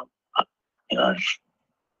occupy now,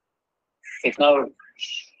 is now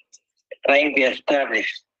trying to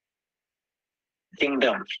establish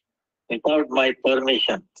kingdoms without my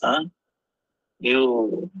permission.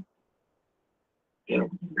 You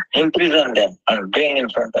imprison them and bring in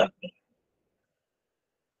front of me.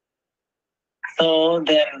 So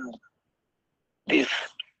then,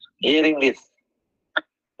 hearing this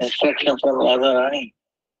instruction from Radharani,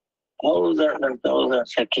 thousands and thousands of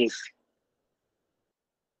Sakis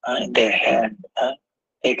in their hand,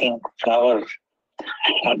 taking flowers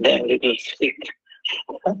and then little stick,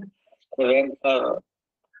 went for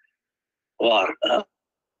war.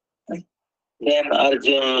 Then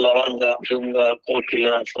Arjun, Lavanga, Shunga,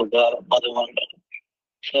 Kokila, Sudha, Madhumanda.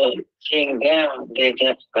 So seeing them, they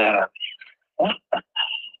just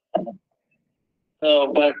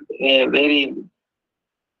so, but a very,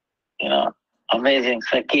 amazing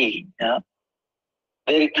Saki,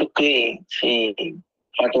 very quickly she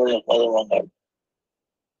got hold of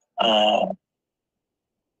Madhumanda.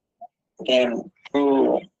 Then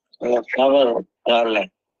through a flower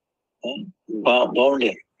garland, bound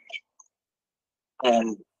it,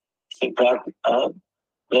 and she got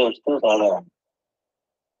close to Radharani.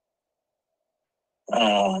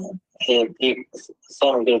 He did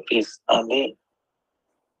some duties on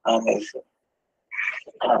his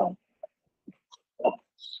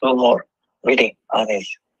so more reading on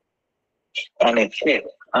his face.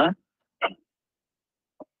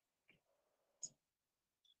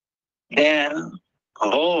 Then,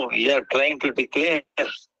 you are trying to declare,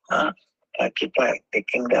 occupy the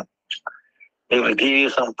kingdom. We will give you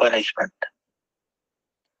some punishment.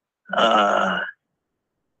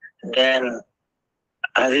 Then,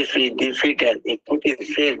 as if he defeated, he put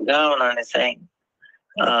his face down and is saying,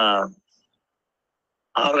 all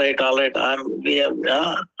right, I'm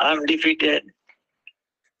defeated.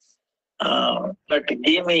 But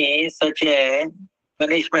give me such a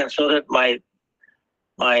punishment so that my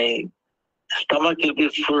stomach will be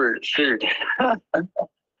filled.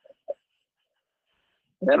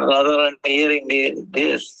 Then rather than hearing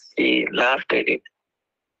this, she laughed at it.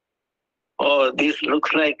 Oh, this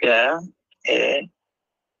looks like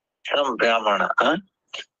some Brahmana,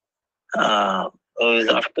 who is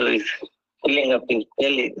after is filling up his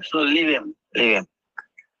belly. So leave him.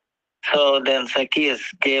 So then Zacchaeus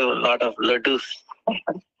gave a lot of laddus,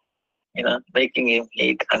 making him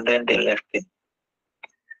eat, and then they left him.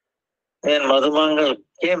 Then Madhumangal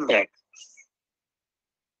came back.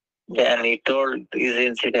 Then he told his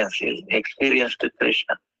incidents, his experience to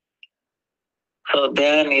Krishna. So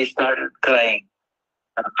then he started crying.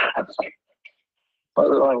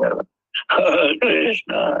 Madhumangal, oh,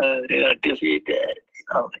 Krishna, you are defeated.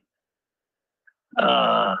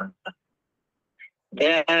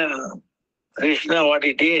 Then Krishna, what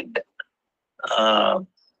he did,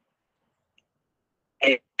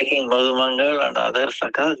 taking Madhumangal and other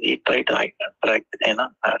sakhas, he tried to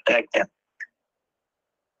attack them.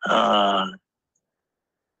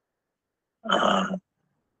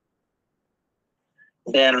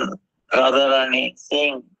 Then Radharani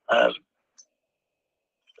seeing her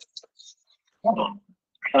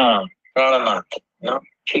Prananath,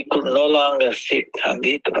 she could no longer sit and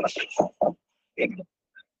eat rasa.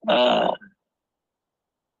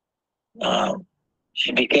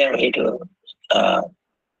 She became little,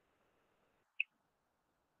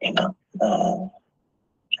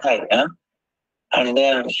 high, and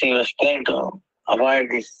then she was trying to avoid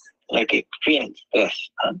this like a queen dress.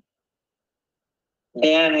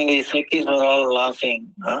 Then the Sikhs were all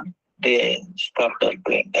laughing. They stopped her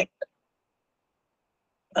doing that.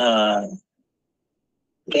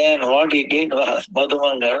 Then what he did was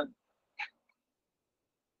Madhumangal,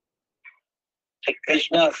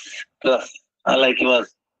 Krishna's dress, like he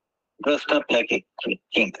was dressed up like a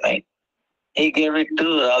king, right? He gave it to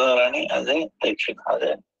Radharani as a dakshina, as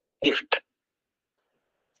a gift.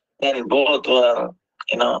 Then both were,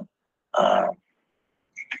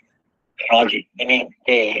 Raji, meaning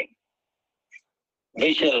a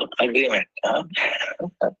mutual agreement.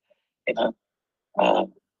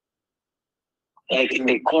 Like in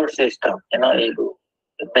the court system, you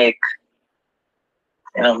make,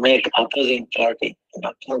 make opposing party,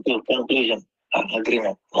 come to conclusion,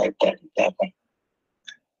 agreement like that.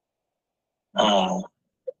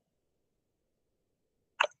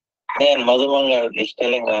 Then Madhumangal is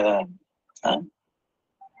telling Radha,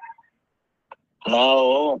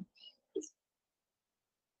 now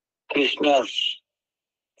Krishna's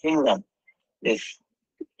kingdom is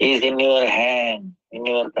in your hand, in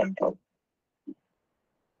your control.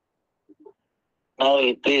 Now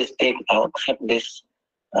you please accept this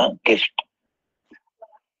gift.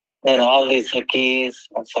 Then all these Sakhis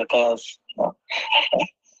and Sakhas,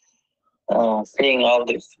 seeing all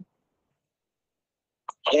this,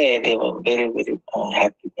 they were very, very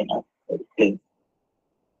happy,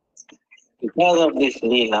 Because of this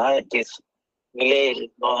Leela, this village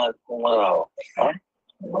is known as Kumarao.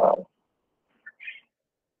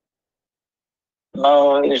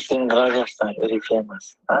 Now it's in Rajasthan, very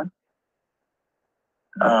famous.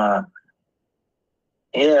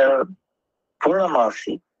 Here,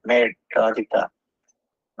 Purnamasi made Radhika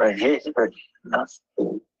Rajeshwari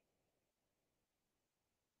to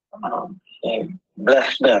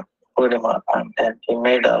bless the Purnima, and then he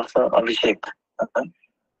made also Abhishek.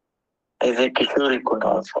 As a Kishori Kund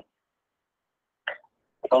also.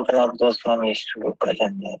 Lokanath Goswami used to be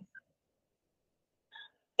present there.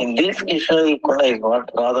 In this Kishori Kund is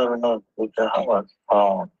what Radha Vinod Vigraha was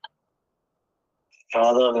found.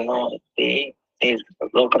 Radha Vinod is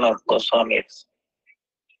Lokanath Goswami's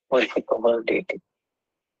worshipable deity.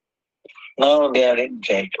 Now they are in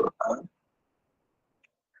Jaipur.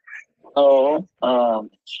 So,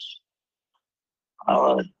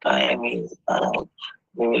 our time is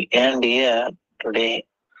we will end here today,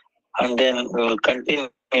 and then we will continue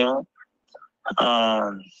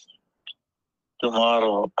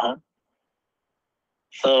tomorrow.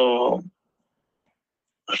 So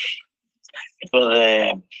it was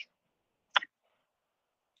an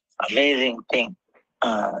amazing thing,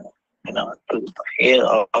 to hear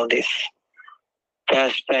all these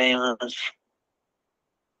pastimes,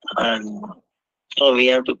 and so we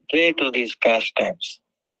have to pray to these pastimes.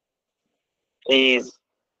 Please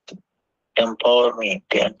empower me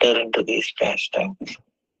to enter into these pastimes.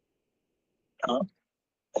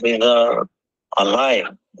 These are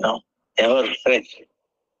alive, ever fresh.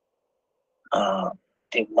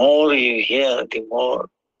 The more you hear, the more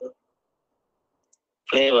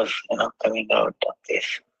flavors, coming out of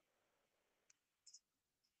this.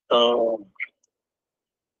 So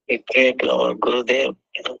we pray to our Gurudev,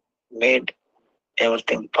 made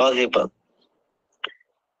everything possible.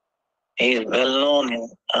 He is well known in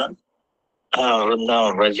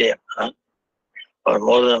Vrindavan Raja for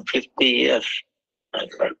more than 50 years.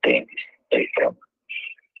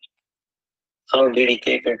 So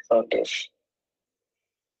dedicated for this,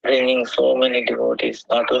 bringing so many devotees,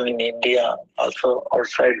 not only in India, also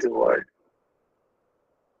outside the world,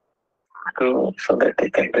 so that they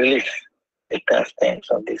can release the pastimes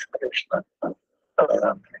of this Krishna.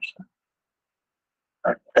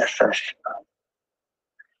 That's us.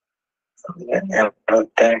 So we are ever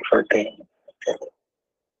thankful to him.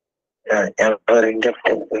 Ever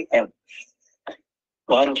indebted to him.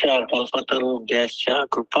 वाञ्छा कल्पतरुभ्यश्च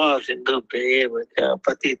कृपा सिन्धुभ्येव च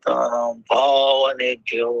पतितानां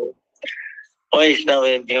पावनेभ्यो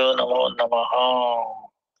वैष्णवेभ्यो नमो नमः.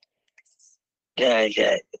 जय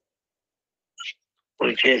जय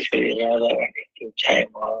विशेश्वरी राधा रानी की जय,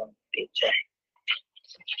 मोहन की जय,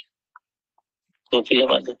 गोपी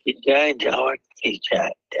माता की जय, जावट की जय,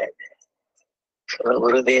 जय जय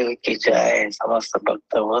गुरुदेव की जय, समस्त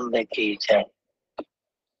भक्त वृंद की जय.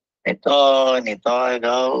 निताय निताय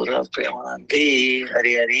गौर प्रेमानंदी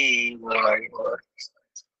हरि हरि बोल बोल.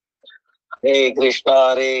 हरे कृष्णा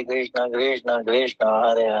कृष्णा कृष्ण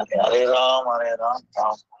हरे हरे, हरे Ram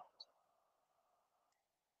Ram.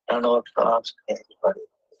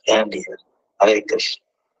 Hare Krishna.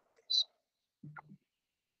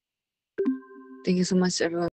 Thank you so much, everyone.